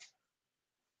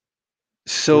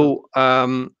 So,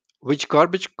 which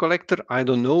garbage collector? I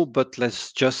don't know, but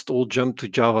let's just all jump to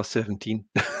Java 17.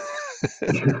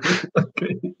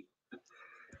 Okay.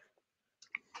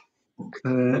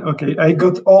 Okay, I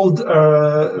got old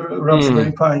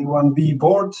Raspberry Pi 1B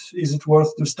board. Is it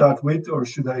worth to start with, or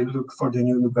should I look for the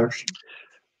new version?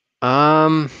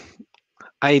 I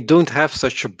don't have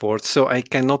such a board, so I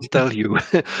cannot tell you.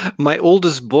 My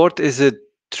oldest board is a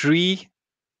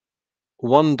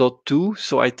 3.1.2,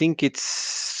 so I think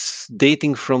it's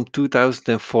dating from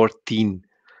 2014.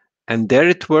 And there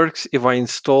it works if I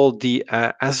install the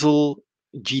Azul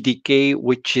JDK,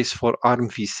 which is for ARM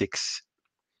v6.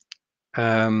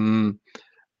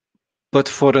 But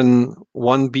for an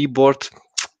 1B board,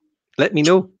 let me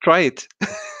know. Try it.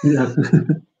 Yeah.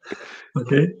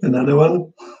 Okay, another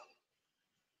one.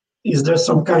 Is there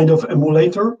some kind of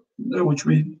emulator which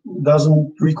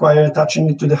doesn't require attaching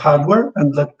it to the hardware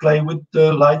and let play with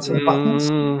the lights and buttons?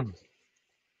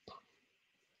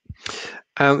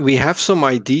 We have some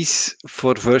IDs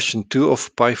for version 2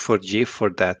 of Pi4J for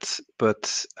that,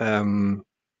 but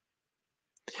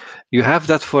you have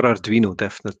that for Arduino,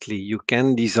 definitely. You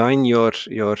can design your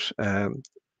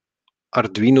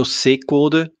Arduino C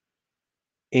code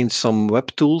in some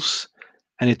web tools,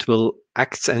 and it will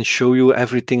act and show you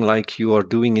everything like you are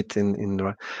doing it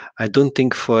in I don't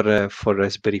think for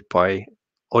Raspberry Pi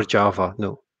or Java,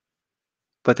 no.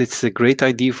 But it's a great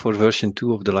idea for version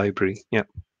 2 of the library. Yeah.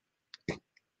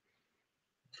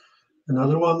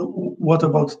 Another one, what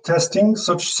about testing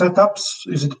such setups?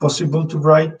 Is it possible to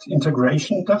write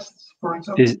integration tests, for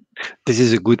example? This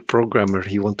is a good programmer.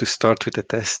 You want to start with a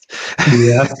test.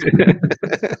 Yes.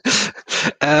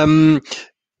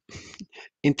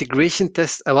 Integration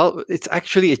test, well, it's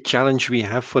actually a challenge we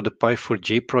have for the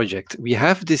Pi4J project. We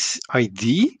have this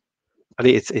ID,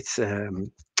 it's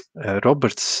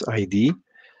Robert's ID.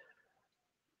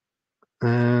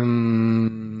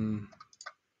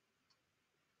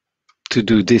 To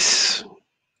do this.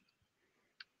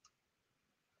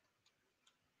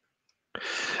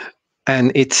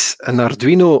 And it's an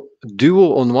Arduino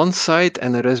Duo on one side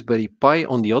and a Raspberry Pi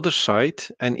on the other side,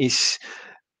 and is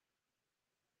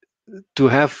to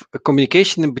have a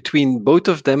communication in between both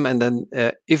of them. And then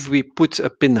if we put a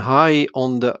pin high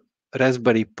on the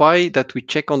Raspberry Pi, that we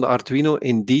check on the Arduino,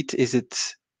 indeed, is it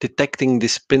detecting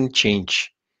this pin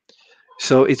change?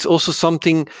 So it's also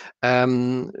something,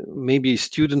 maybe a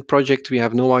student project, we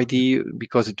have no idea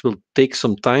because it will take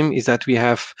some time, is that we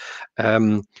have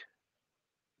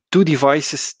two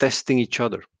devices testing each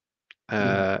other.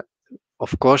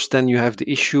 Of course, then you have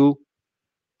the issue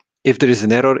if there is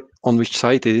an error on which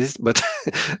side it is, but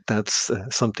that's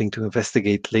something to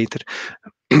investigate later.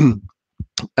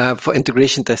 For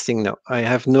integration testing, no, I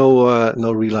have no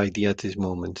real idea at this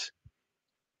moment.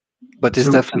 But it's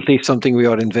definitely something we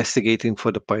are investigating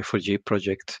for the Pi4J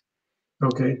project.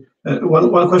 Okay.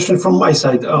 One question from my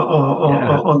side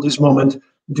on this moment.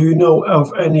 Do you know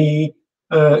of any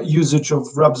usage of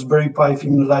Raspberry Pi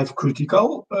in life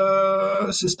critical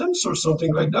systems or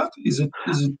something like that? Is it?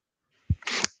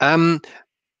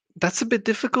 That's a bit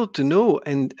difficult to know,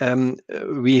 and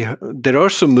there are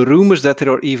some rumors that there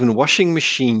are even washing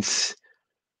machines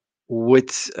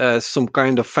with some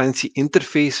kind of fancy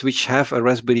interface which have a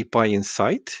Raspberry Pi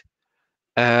inside.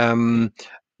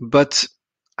 But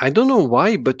I don't know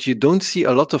why, but you don't see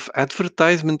a lot of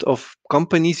advertisement of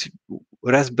companies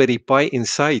Raspberry Pi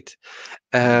inside,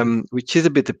 which is a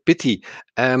bit a pity.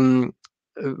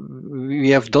 We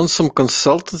have done some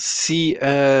consultancy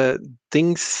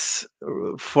things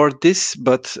for this,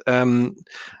 but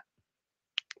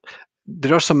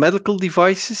there are some medical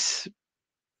devices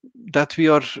that we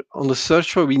are on the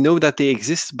search for. We know that they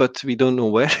exist, but we don't know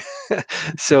where.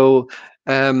 So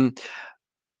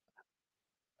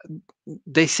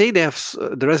they say they have,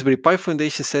 the Raspberry Pi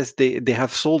Foundation says they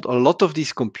have sold a lot of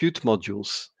these compute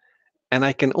modules. And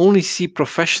I can only see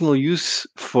professional use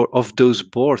of those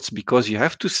boards because you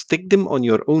have to stick them on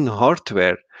your own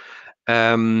hardware.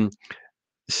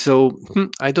 So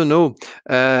I don't know.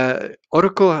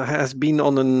 Oracle has been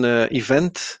on an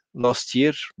event last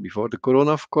year, before the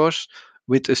Corona, of course,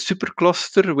 with a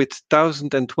supercluster with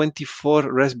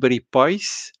 1024 Raspberry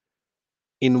Pis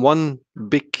in one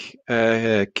big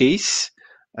case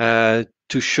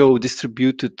to show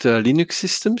distributed Linux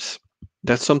systems.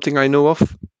 That's something I know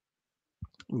of.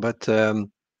 But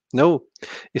no,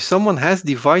 if someone has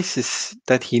devices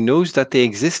that he knows that they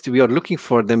exist, we are looking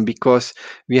for them because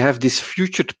we have this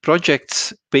featured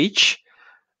projects page.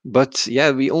 But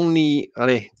yeah, we only,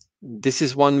 this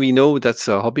is one we know that's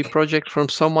a hobby project from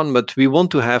someone, but we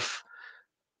want to have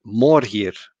more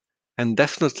here and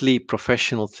definitely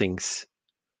professional things.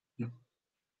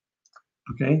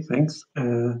 Okay, thanks.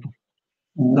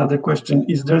 Another question,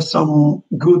 is there some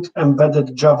good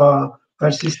embedded Java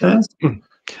persistence?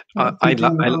 I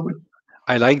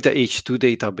like the H2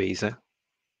 database.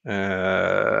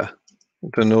 I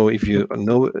don't know if you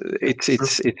know.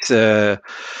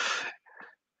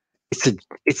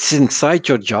 It's inside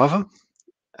your Java.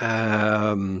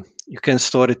 You can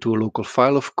store it to a local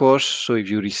file, of course. So if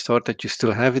you restart that, you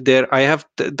still have it there.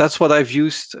 That's what I've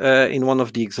used in one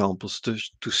of the examples to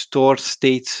store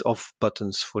states of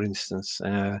buttons, for instance.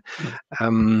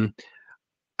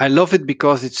 I love it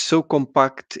because it's so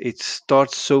compact. It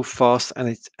starts so fast,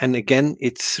 and again,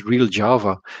 it's real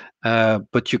Java.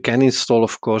 But you can install,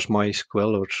 of course,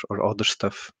 MySQL or other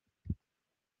stuff.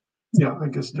 Yeah, I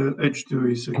guess the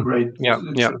H2 is a great. Yeah.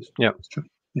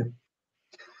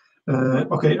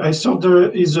 Okay, I saw there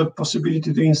is a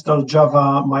possibility to install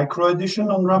Java Micro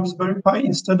Edition on Raspberry Pi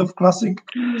instead of classic.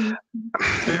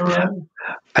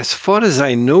 As far as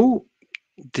I know,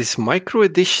 this Micro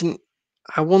Edition,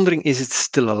 I'm wondering, is it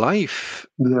still alive?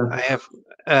 Yeah. I have.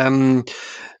 On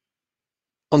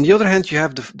the other hand, you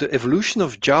have the evolution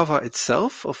of Java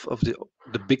itself, of the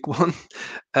big one,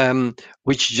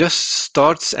 which just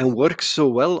starts and works so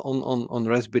well on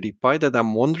Raspberry Pi that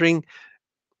I'm wondering,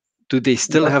 do they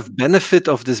still have benefit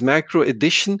of this Micro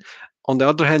Edition? On the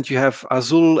other hand, you have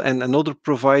Azul and other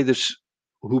providers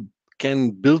who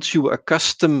can build you a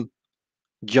custom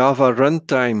Java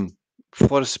runtime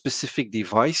for a specific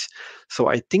device. So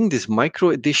I think this Micro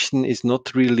Edition is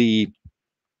not really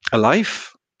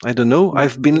alive. I don't know.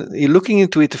 I've been looking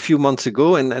into it a few months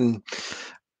ago, and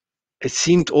it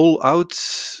seemed all out,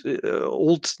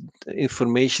 old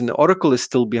information. Oracle is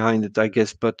still behind it, I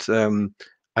guess, but I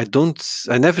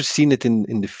never seen it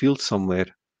in the field somewhere.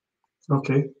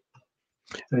 Okay.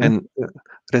 And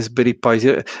Raspberry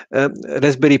Pi,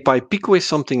 Raspberry Pi Pico is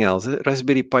something else.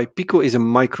 Raspberry Pi Pico is a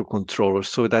microcontroller,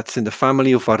 so that's in the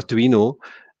family of Arduino.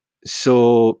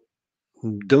 So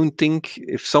don't think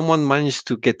if someone managed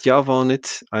to get Java on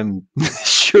it, I'm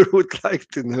sure would like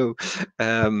to know.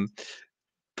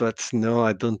 But no,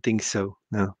 I don't think so.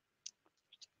 No.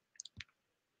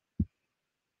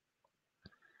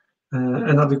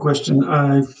 Another question.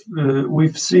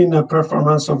 We've seen a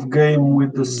performance of game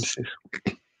with the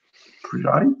sprite.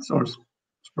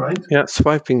 Yeah,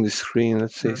 swiping the screen.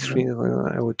 Let's say screen.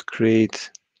 I would create.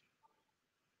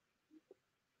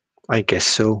 I guess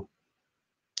so.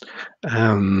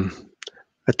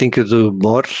 I think it's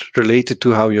more related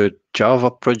to how your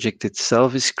Java project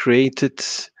itself is created,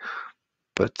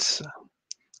 but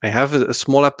I have a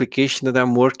small application that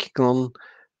I'm working on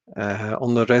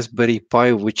the Raspberry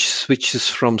Pi, which switches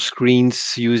from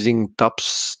screens using tab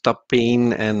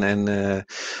pane and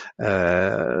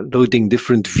loading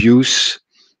different views.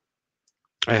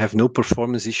 I have no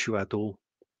performance issue at all.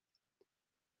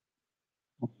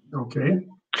 Okay.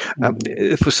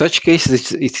 For such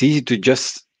cases, it's easy to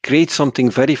just create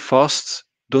something very fast.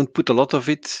 Don't put a lot of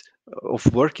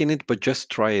work in it, but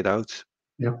just try it out.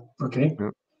 Yeah. Okay.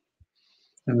 Yeah.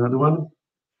 Another one.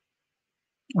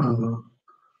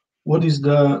 What is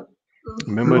the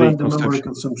memory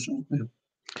consumption? Yeah.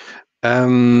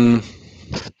 I'm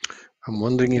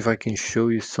wondering if I can show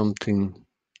you something.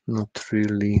 Not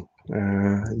really.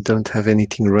 Don't have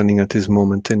anything running at this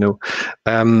moment. I know.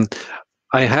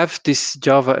 I have this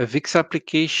JavaFX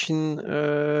application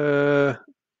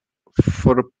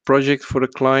for a project for a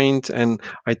client, and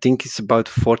I think it's about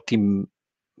 40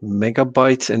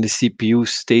 megabytes, and the CPU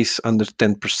stays under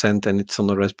 10%, and it's on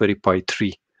a Raspberry Pi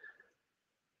 3.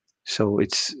 So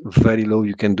it's very low.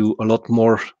 You can do a lot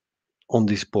more on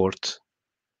this board.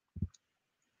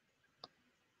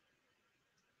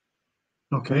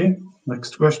 Okay.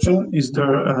 Next question: is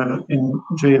there in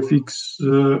JFX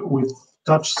with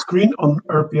touch screen on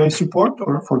RPI support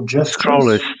or for gestures? Scroll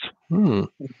list.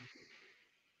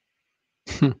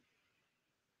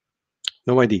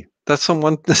 No idea. That's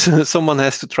someone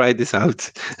has to try this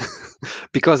out.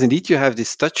 Because indeed you have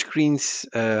these touchscreens.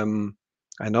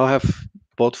 I now have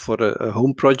bought for a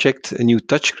home project a new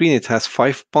touchscreen. It has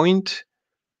 5-point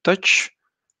touch.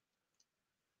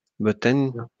 But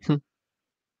then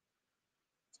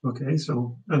okay,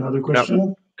 so another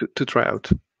question to try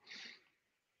out.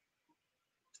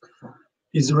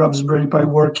 Is Raspberry Pi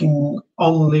working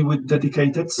only with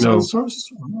dedicated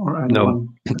sensors or anyone?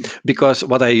 No, because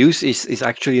what I use is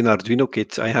actually an Arduino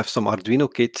kit. I have some Arduino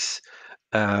kits,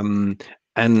 and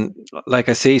like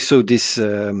I say, so this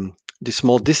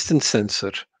small distance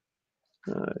sensor.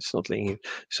 It's not laying here.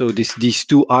 So these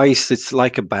two eyes, it's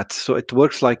like a bat. So it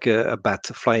works like a bat,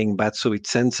 a flying bat. So it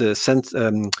sends a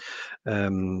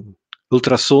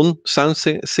ultrasound sound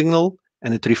signal,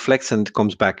 and it reflects and it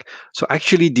comes back. So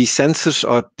actually, these sensors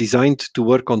are designed to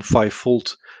work on 5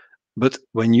 volt. But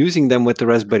when using them with the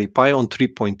Raspberry Pi on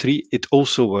 3.3, it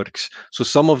also works. So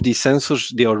some of these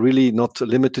sensors, they are really not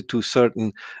limited to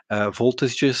certain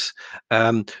voltages.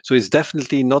 So it's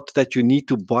definitely not that you need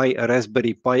to buy a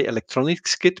Raspberry Pi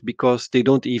electronics kit, because they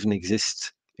don't even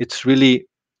exist. It's really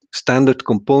standard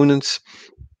components.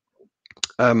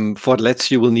 For LEDs,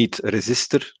 you will need a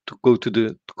resistor to go to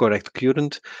the correct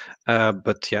current.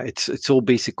 But yeah, it's all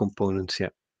basic components, yeah.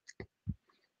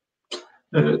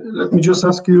 Let me just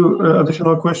ask you an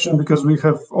additional question, because we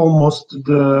have almost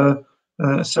the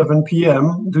 7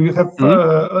 p.m. Do you have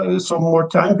some more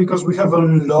time? Because we have a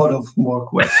lot of more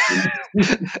questions.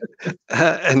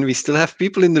 And we still have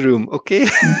people in the room, okay?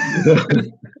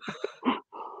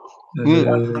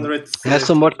 I have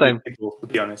some more time. People, to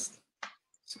be honest.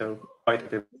 So quite a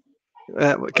bit.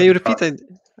 Can you repeat?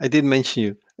 I didn't mention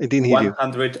you. I didn't hear you.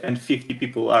 150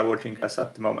 people are watching us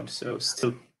at the moment, so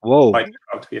still quite a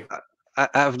crowd here.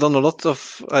 I've done a lot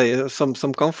of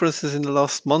some conferences in the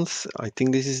last months. I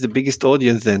think this is the biggest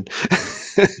audience then.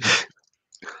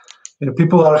 Yeah,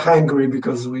 people are hungry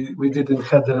because we didn't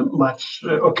have much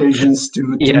occasions to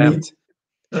meet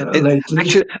lately.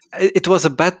 Actually, it was a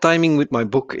bad timing with my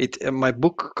book. My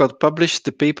book got published,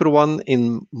 the paper one,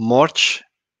 in March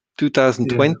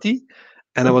 2020,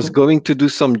 and I was going to do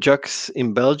some JUGs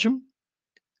in Belgium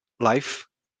live,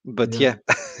 but yeah.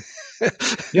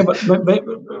 Yeah, but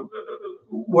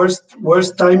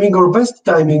worst timing or best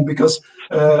timing, because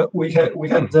we had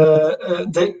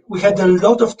a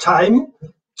lot of time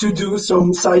to do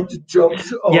some side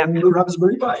jobs on the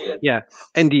Raspberry Pi. Yeah,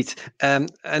 indeed.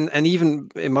 And even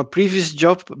in my previous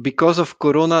job, because of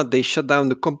Corona, they shut down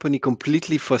the company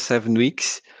completely for 7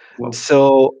 weeks. Wow.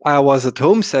 So I was at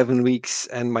home 7 weeks,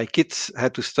 and my kids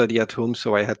had to study at home.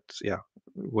 So I had,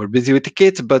 we're busy with the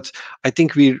kids, but I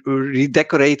think we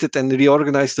redecorated and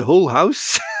reorganized the whole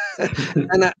house.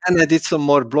 and I did some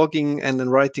more blogging and then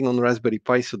writing on Raspberry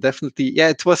Pi. So definitely,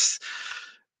 it was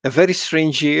a very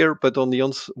strange year, but on the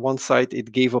one side,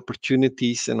 it gave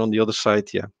opportunities, and on the other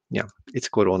side, it's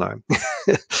Corona.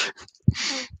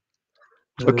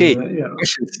 Okay.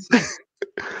 Questions.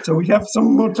 So we have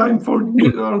some more time for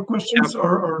our questions,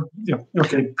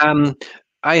 okay.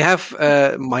 I have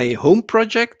my home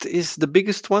project is the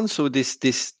biggest one. So this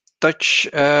touch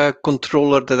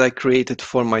controller that I created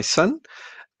for my son.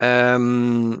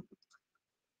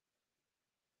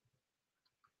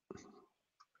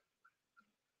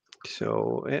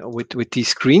 So with these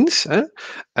screens,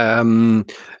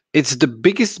 it's the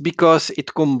biggest because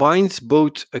it combines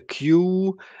both a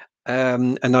queue,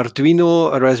 an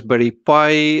Arduino, a Raspberry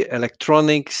Pi,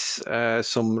 electronics,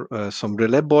 some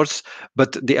relay boards,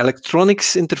 but the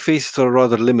electronics interfaces are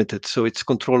rather limited. So it's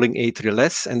controlling 8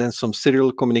 relais and then some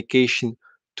serial communication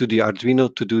to the Arduino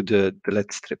to do the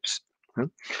LED strips.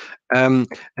 And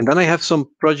then I have some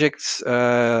projects,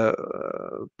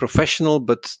 professional,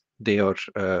 but they are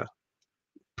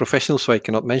professional, so I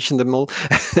cannot mention them all.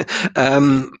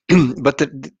 But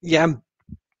yeah,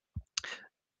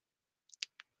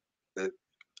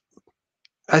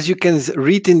 as you can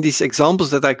read in these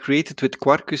examples that I created with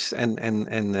Quarkus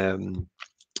and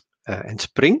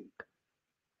Spring,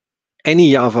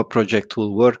 any Java project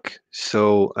will work.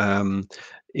 So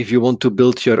if you want to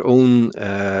build your own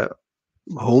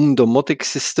home domotic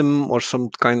system or some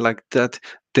kind like that,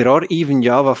 there are even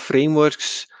Java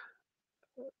frameworks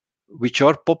which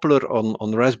are popular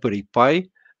on Raspberry Pi,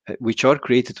 which are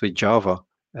created with Java,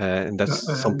 and that's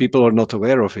some people are not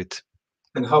aware of it.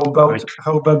 And how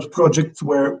about projects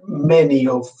where many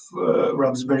of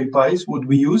Raspberry Pis would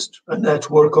be used, a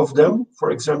network of them,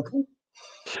 for example?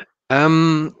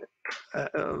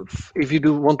 If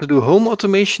you want to do home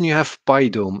automation, you have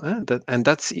PyDome, and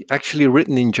that's actually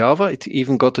written in Java. It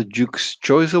even got a JUGs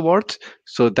Choice Award,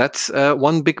 so that's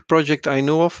one big project I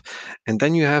know of. And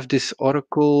then you have this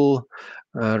Oracle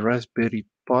Raspberry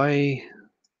Pi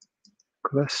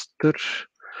cluster.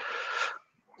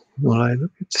 Will I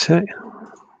look at?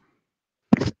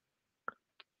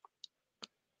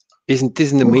 Isn't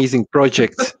this an amazing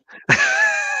project?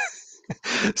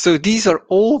 So these are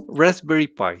all Raspberry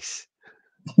Pis.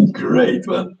 Great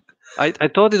one. I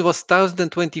thought it was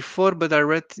 1024, but I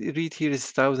read here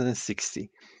is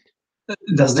 1060.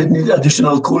 Does it need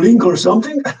additional cooling or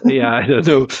something? Yeah, I don't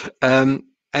know.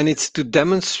 And it's to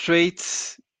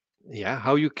demonstrate,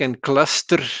 how you can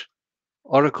cluster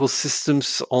Oracle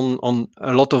systems on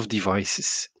a lot of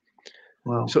devices.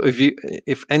 Wow. So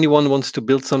if anyone wants to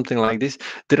build something like this,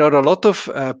 there are a lot of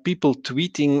people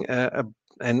tweeting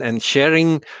and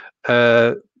sharing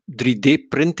 3D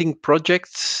printing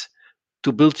projects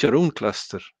to build your own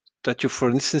cluster. That you, for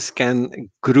instance, can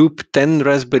group 10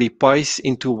 Raspberry Pis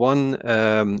into one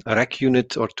rack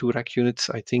unit or 2 rack units,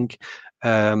 I think,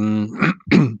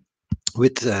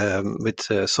 with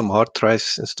some hard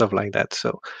drives and stuff like that.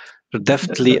 So there's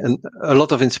definitely a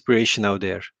lot of inspiration out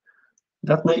there.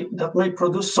 That may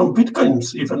produce some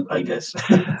bitcoins, even, I guess.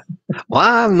 Well,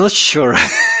 I'm not sure.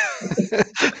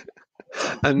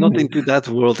 I'm not into that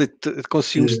world. It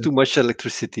consumes too much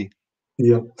electricity.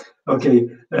 Yeah. Okay.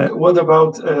 What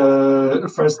about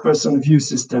first-person view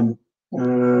system,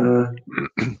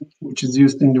 which is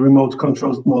used in the remote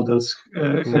controlled models?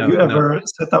 Have you ever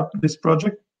set up this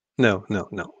project? No.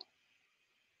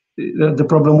 The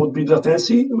problem would be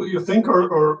latency, you think,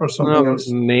 or something else?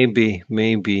 Maybe.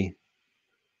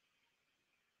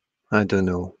 I don't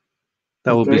know.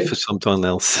 That will be for someone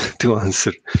else to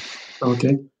answer.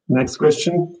 Okay. Next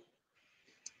question.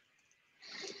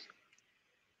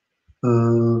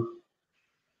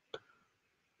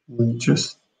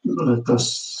 Just let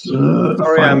us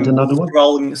find another one.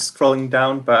 Scrolling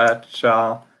down, but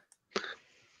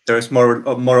there's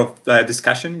more of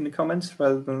discussion in the comments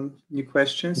rather than new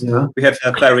questions. Yeah. We have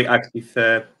a very active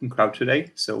crowd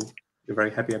today, so we're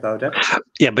very happy about that.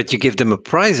 Yeah, but you give them a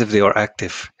prize if they are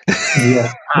active.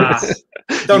 Yeah.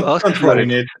 Don't ruin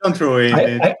it. Don't ruin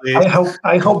it, please.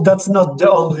 I hope that's not the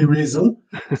only reason.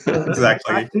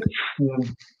 Exactly.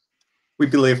 We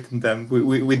believed in them.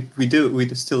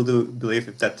 We still do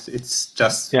believe that it's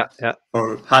just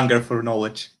for hunger for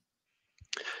knowledge.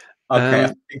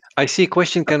 Okay. I see a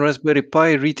question. Can Raspberry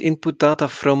Pi read input data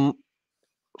from,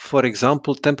 for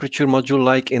example, temperature module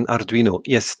like in Arduino?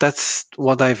 Yes, that's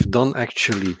what I've done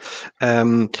actually.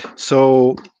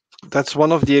 So that's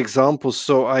one of the examples.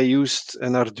 So I used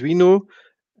an Arduino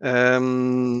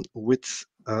with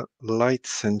a light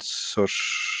sensor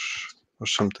or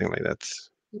something like that.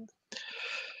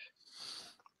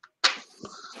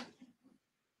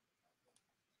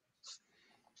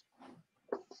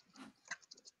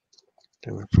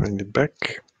 Let me find it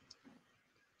back.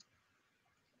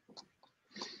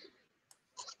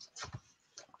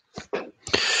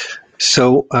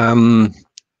 So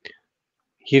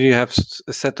here you have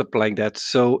a setup like that.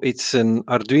 So it's an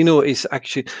Arduino is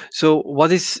actually, so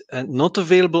what is not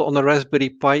available on a Raspberry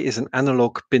Pi is an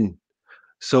analog pin.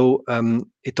 So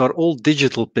it are all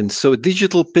digital pins. So a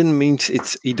digital pin means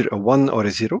it's either a 1 or a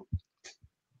 0.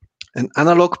 An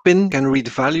analog pin can read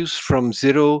values from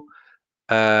 0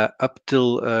 up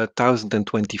till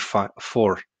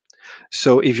 1024.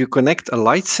 So if you connect a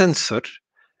light sensor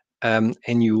and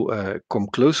you come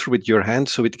closer with your hand,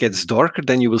 so it gets darker,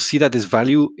 then you will see that this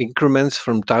value increments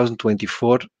from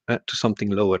 1024 to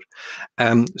something lower.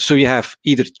 So you have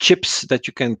either chips that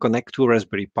you can connect to a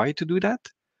Raspberry Pi to do that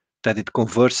it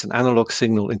converts an analog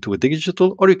signal into a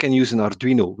digital, or you can use an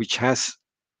Arduino, which has,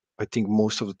 I think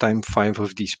most of the time, 5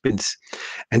 of these pins.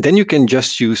 And then you can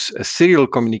just use a serial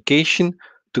communication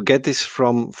to get this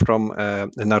from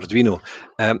an Arduino.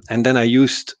 And then I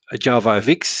used a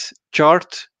JavaFX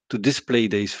chart to display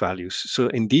these values. So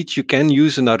indeed, you can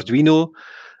use an Arduino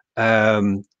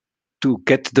to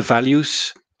get the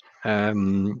values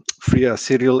via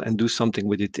serial and do something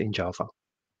with it in Java.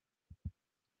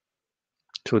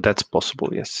 So that's possible,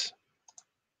 yes.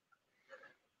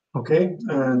 Okay,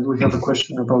 and we have a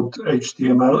question about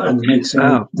HTML and mixing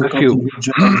the code with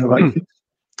JavaFX.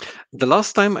 The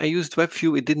last time I used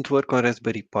WebView, it didn't work on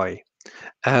Raspberry Pi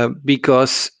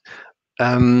because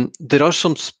there are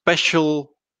some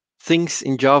special things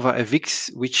in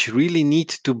JavaFX which really need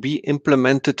to be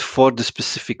implemented for the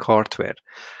specific hardware,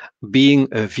 being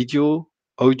a video,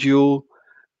 audio,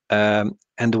 and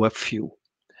the WebView.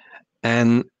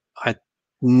 And I'm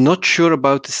not sure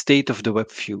about the state of the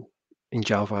WebView in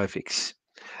JavaFX.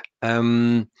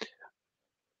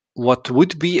 What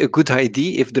would be a good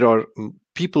idea if there are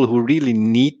people who really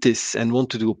need this and want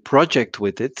to do a project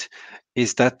with it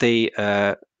is that they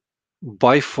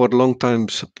buy for long time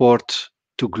support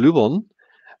to Gluon.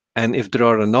 And if there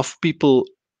are enough people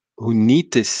who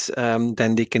need this,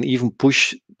 then they can even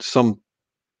push some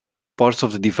parts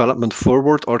of the development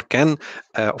forward, or can,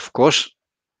 of course,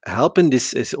 help in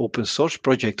this open source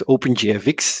project,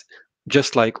 OpenJFX,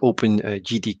 just like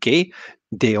OpenJDK.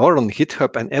 They are on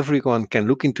GitHub and everyone can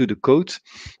look into the code.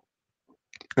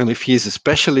 And if he is a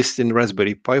specialist in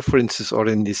Raspberry Pi, for instance, or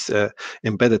in this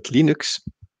embedded Linux,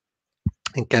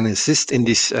 and can assist in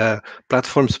this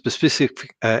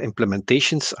platform-specific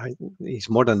implementations, he's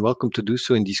more than welcome to do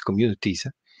so in these communities.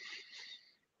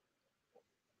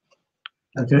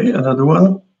 Okay, another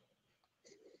one.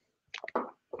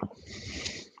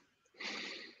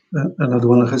 Another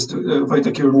one has to,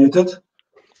 Wojtek, you're muted.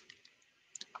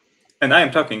 And I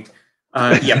am talking.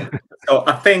 Yeah, so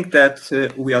I think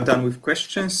that we are done with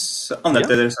questions. Oh, no,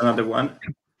 there's another one.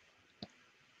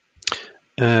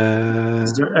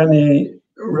 Is there any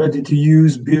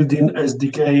ready-to-use built-in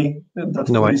SDK that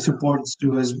fully supports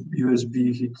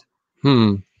USB hit?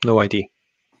 No idea.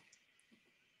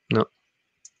 No.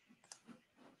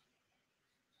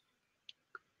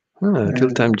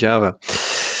 Real-time Java.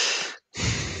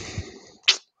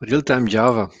 Real-time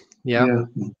Java. Yeah.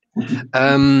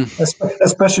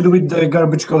 Especially with the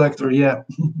garbage collector. Yeah.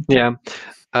 Yeah.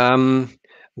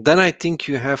 Then I think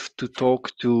you have to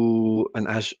talk to an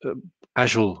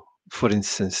Azure, for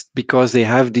instance, because they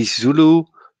have this Zulu,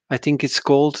 I think it's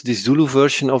called, the Zulu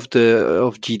version of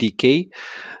GDK,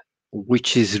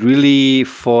 which is really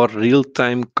for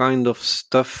real-time kind of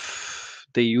stuff.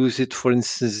 They use it, for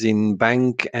instance, in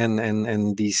bank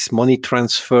and these money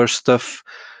transfer stuff.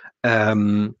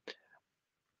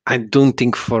 I don't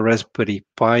think for Raspberry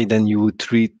Pi, then you would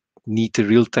need a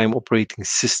real-time operating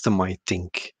system, I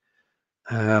think.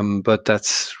 But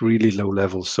that's really low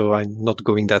level, so I'm not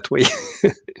going that way.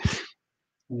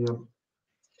 Yeah.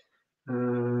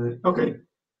 Okay.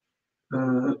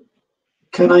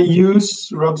 Can I use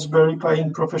Raspberry Pi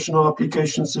in professional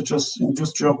applications such as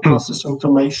industrial process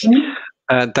automation?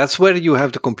 That's where you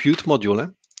have the compute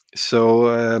module.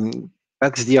 So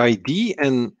that's the ID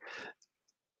and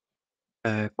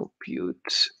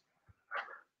compute.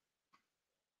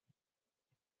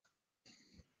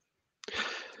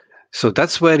 So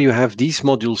that's where you have these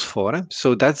modules for.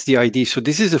 So that's the ID. So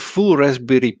this is a full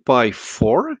Raspberry Pi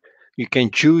 4. You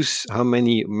can choose how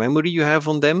many memory you have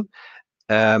on them.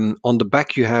 On the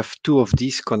back, you have 2 of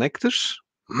these connectors.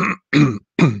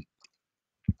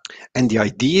 And the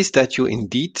idea is that you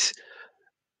indeed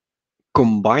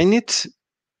combine it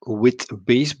with a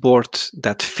baseboard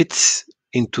that fits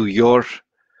into your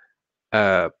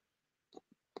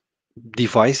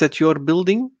device that you're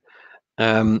building.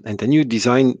 And then you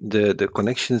design the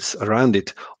connections around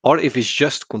it. Or if it's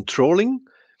just controlling,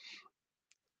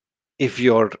 if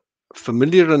you're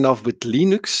familiar enough with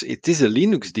Linux, it is a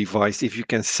Linux device. If you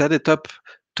can set it up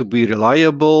to be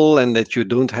reliable and that you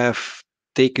don't have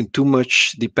taken too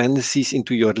much dependencies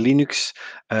into your Linux,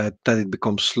 that it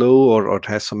becomes slow or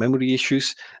has some memory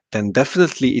issues, then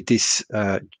definitely it is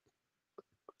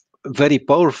very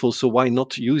powerful. So why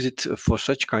not use it for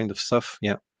such kind of stuff?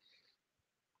 Yeah.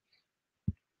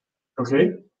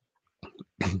 Okay.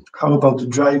 How about the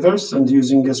drivers and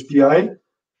using SPI,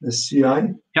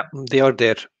 SCI? Yeah, they are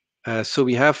there. So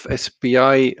we have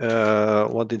SPI.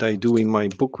 What did I do in my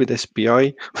book with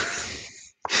SPI?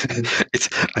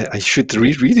 I should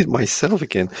reread it myself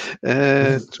again.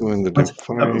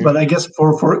 205. But I guess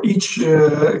for each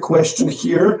question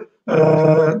here,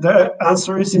 the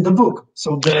answer is in the book.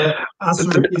 So the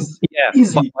answer is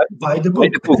easy by the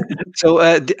book. So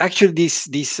actually, these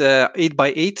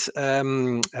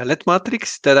 8x8 LED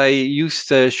matrix that I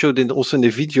used showed also in the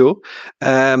video.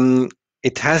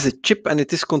 It has a chip and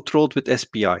it is controlled with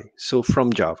SPI, so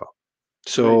from Java.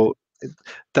 So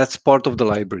that's part of the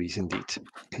libraries indeed.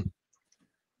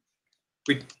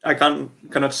 I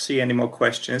cannot see any more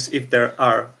questions. If there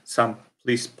are some,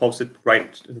 please post it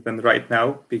right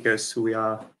now, because we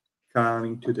are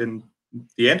coming to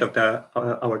the end of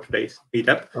our today's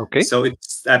meetup. Okay. So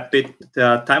it's a bit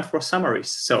time for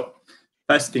summaries. So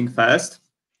first thing first,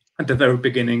 at the very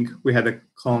beginning, we had a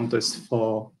contest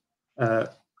for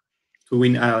to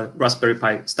win a Raspberry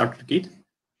Pi starter kit,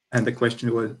 and the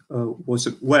question was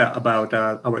about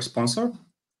our sponsor,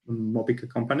 Mosquitto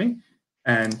company.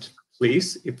 And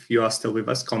please, if you are still with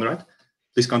us, Konrad,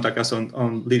 please contact us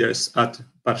on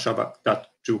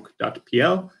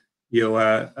leaders@warszawa.jug.pl. You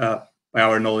are, by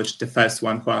our knowledge, the first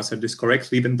one who answered this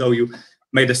correctly, even though you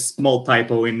made a small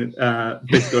typo in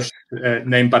Bydgoszcz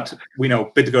name, but we know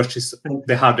Bydgoszcz is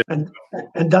the hardest. And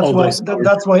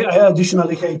that's why I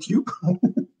additionally hate you.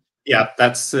 Yeah,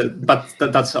 but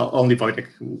that's only Wojtek.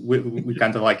 We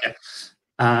kind of like it.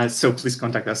 So please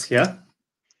contact us here.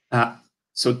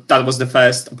 So that was the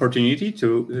first opportunity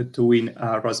to win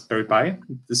a Raspberry Pi.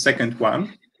 The second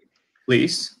one,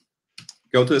 please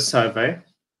go to the survey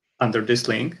under this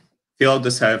link, fill out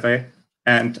the survey,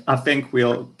 and I think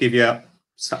we'll give you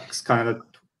kind of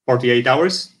 48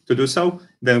 hours to do so.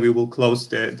 Then we will close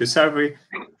the survey,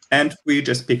 and we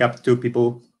just pick up 2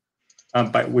 people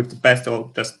with the best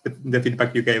of just the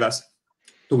feedback you gave us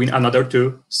to win another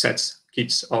 2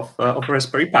 kits of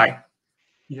Raspberry Pi.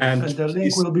 Yes, and the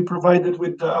link will be provided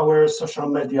with our social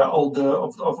media, all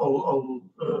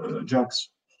JUGs.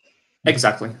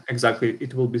 Exactly.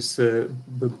 It will be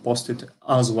posted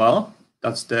as well.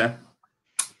 That's the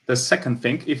second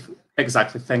thing.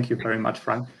 Thank you very much,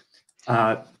 Frank.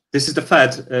 This is the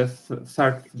third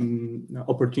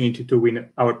opportunity to win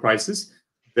our prizes.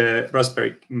 The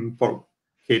Raspberry Pi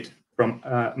kit from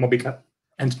Mobica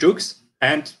and JUGs,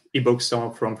 and ebooks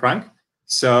from Frank.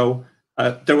 So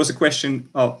there was a question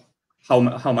of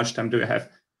how much time do you have?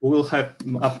 We will have,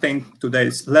 I think today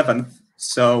is 11th,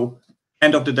 so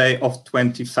end of the day of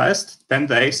 21st, 10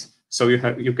 days. So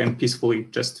you can peacefully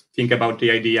just think about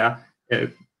the idea.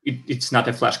 It's not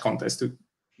a flash contest.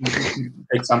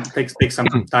 Take some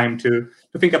time to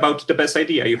think about the best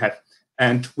idea you have,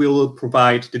 and we'll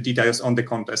provide the details on the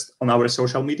contest on our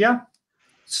social media.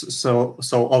 So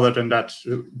other than that,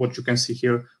 what you can see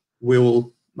here, we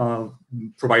will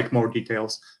provide more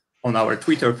details on our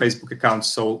Twitter, Facebook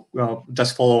accounts. So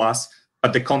just follow us.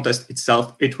 But the contest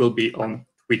itself, it will be on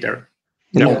Twitter.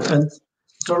 Yeah, and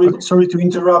sorry to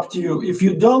interrupt you. If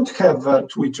you don't have a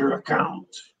Twitter account,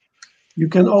 you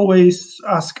can always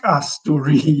ask us to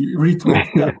retweet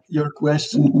your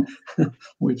question,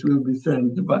 which will be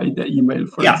sent by the email,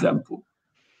 for example.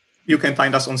 You can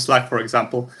find us on Slack, for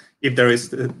example. If there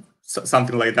is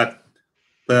something like that,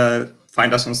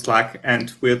 find us on Slack,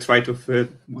 and we'll try to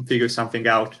figure something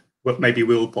out. But maybe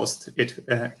we will post it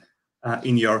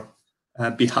in your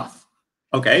behalf.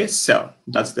 Okay, so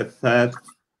that's the third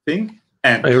thing.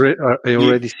 And I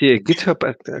already see a GitHub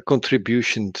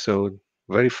contribution, so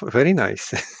very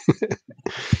nice.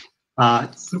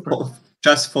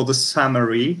 Just for the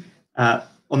summary,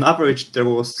 on average, there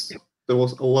was a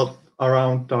lot,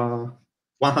 around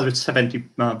 170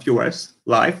 viewers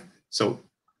live. So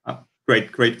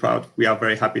great crowd. We are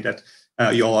very happy that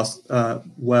you all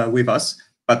were with us.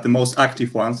 But the most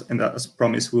active ones, and as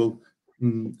promised, will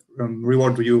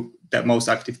reward you the most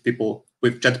active people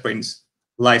with JetBrains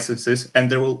licenses. And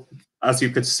there will, as you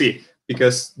could see,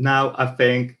 because now I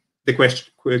think the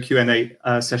Q&A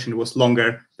session was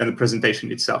longer than the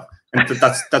presentation itself, and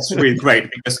that's really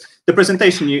great, because the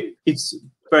presentation it's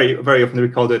very often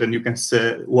recorded, and you can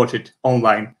watch it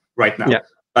online right now.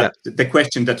 But the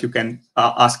question that you can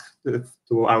ask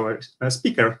to our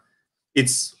speaker,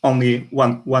 it's only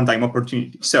one-time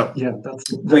opportunity. So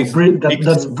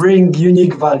that's bring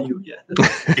unique value. Yeah,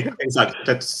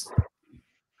 exactly.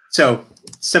 So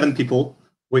 7 people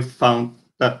we found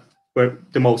that were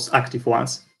the most active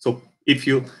ones. So if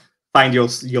you find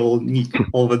your nick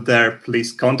over there,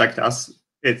 please contact us.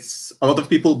 It's a lot of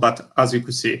people, but as you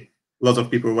could see, a lot of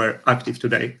people were active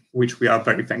today, which we are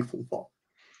very thankful for.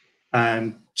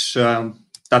 And that's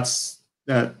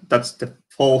the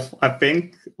fourth, I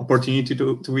think, opportunity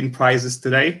to win prizes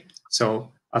today.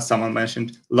 So as someone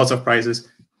mentioned, lots of prizes,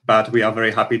 but we are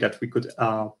very happy that we could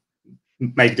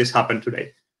make this happen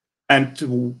today. And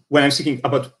when I'm thinking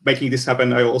about making this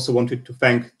happen, I also wanted to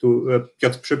thank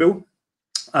Piotr Przybył,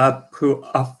 who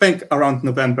I think around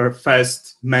November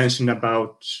 1st mentioned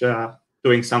about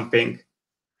doing something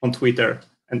on Twitter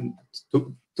and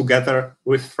together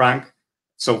with Frank.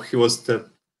 So he was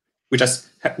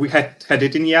we had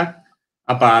it in here,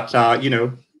 but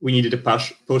we needed a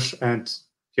push, and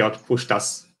Piotr pushed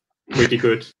us pretty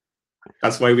good.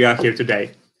 That's why we are here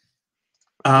today.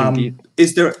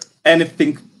 Is there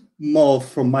anything more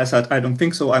from my side? I don't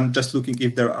think so. I'm just looking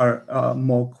if there are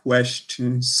more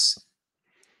questions,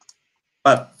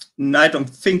 but I don't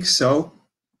think so.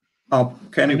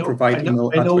 Can you provide email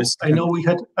address? I know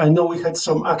we had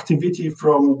some activity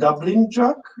from Dublin,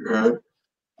 Jack.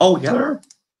 Oh yeah, there?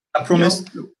 I promise.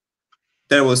 Yeah.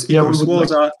 There was Igor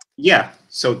Słoza. Yeah,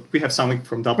 so we have something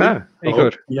from Dublin.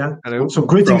 Igor. Yeah. Hello. So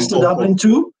greetings to Dublin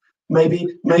too.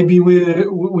 Maybe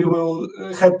we will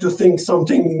have to think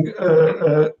something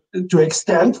to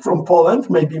extend from Poland.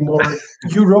 Maybe more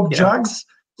Europe JUGs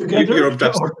together. Europe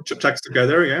JUGs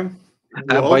together. Yeah.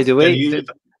 By the way,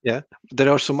 there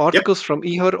are some articles from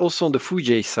Igor also on the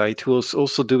 4J site, who is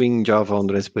also doing Java on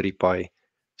Raspberry Pi.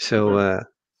 So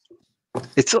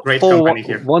it's great all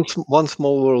here. one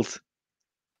small world.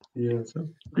 Yeah. So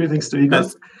greetings to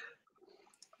Igor.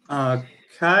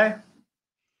 Okay.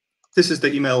 This is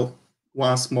the email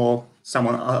once more.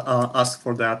 Someone asked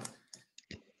for that.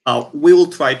 We will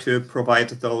try to provide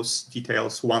those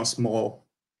details once more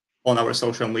on our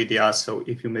social media. So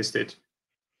if you missed it,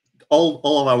 all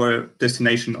of our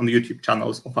destination on the YouTube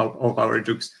channels of our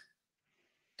JUGs,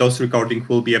 those recordings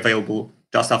will be available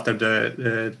just after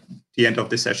the end of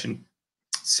the session.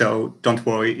 So don't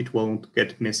worry, it won't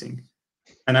get missing.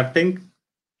 And I think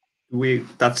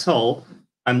that's all.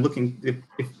 I'm looking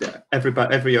if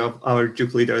every of our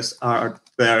JUG leaders are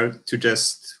there to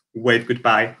just wave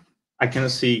goodbye. I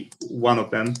cannot see one of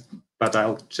them, but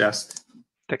I'll just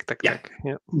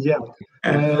Yeah.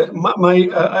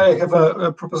 I have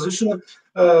a proposition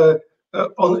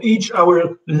on each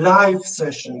our live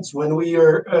sessions when we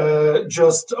are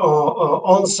just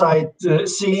on site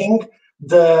seeing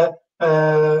the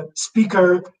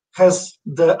speaker has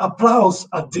the applause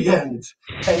at the end,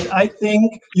 and I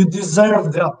think you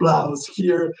deserve the applause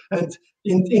here. And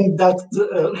in that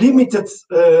limited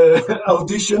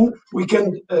audition, we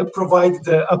can provide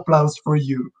the applause for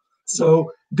you.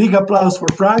 So big applause for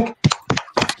Frank.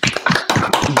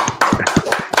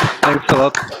 Thanks a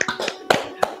lot.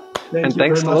 And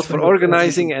thanks a lot for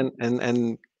organizing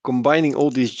and combining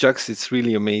all these JUGs. It's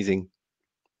really amazing.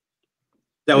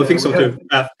 Yeah, I think so too.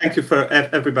 Thank you for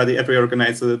every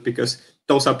organizer, because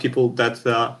those are people that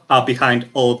are behind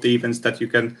all of the events that you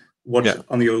can watch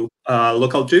on your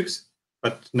local JUGs.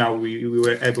 But now we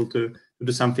were able to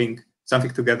do something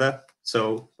together.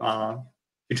 So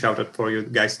huge shout out for you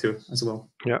guys too as well.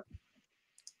 Yeah.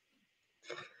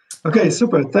 Okay,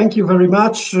 super. Thank you very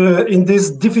much. In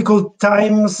these difficult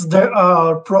times, there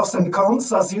are pros and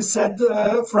cons, as you said,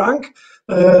 Frank.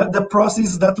 The pros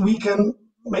is that we can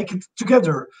make it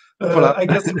together. I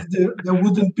guess if there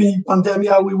wouldn't be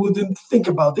pandemic, we wouldn't think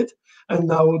about it. And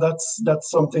now that's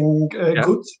something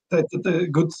good.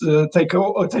 Good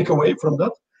takeaway from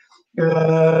that.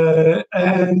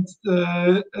 And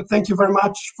thank you very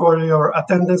much for your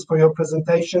attendance, for your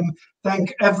presentation.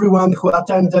 Thank everyone who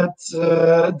attended,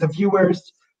 the viewers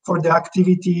for the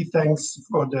activity. Thanks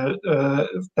for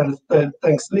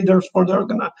thanks leaders for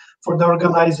the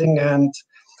organizing. And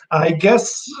I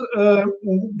guess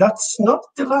that's not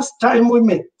the last time we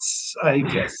meet, I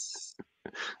guess.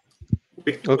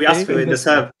 We asked you in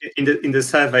the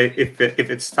survey if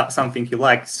it's something you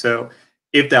liked. So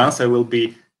if the answer will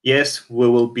be yes, we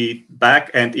will be back,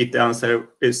 and if the answer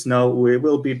is no, we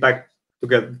will be back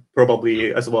together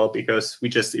probably as well, because we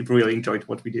just really enjoyed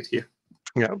what we did here.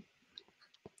 Yeah.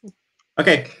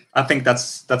 Okay, I think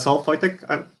that's all,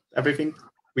 Wojtek. Everything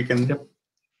we can. Yep.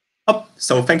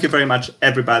 So thank you very much,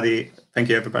 everybody. Thank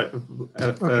you, everybody.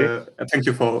 Thank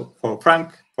you for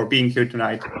Frank for being here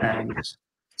tonight, and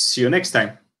see you next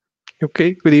time.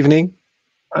 Okay. Good evening.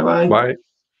 Bye-bye. Bye.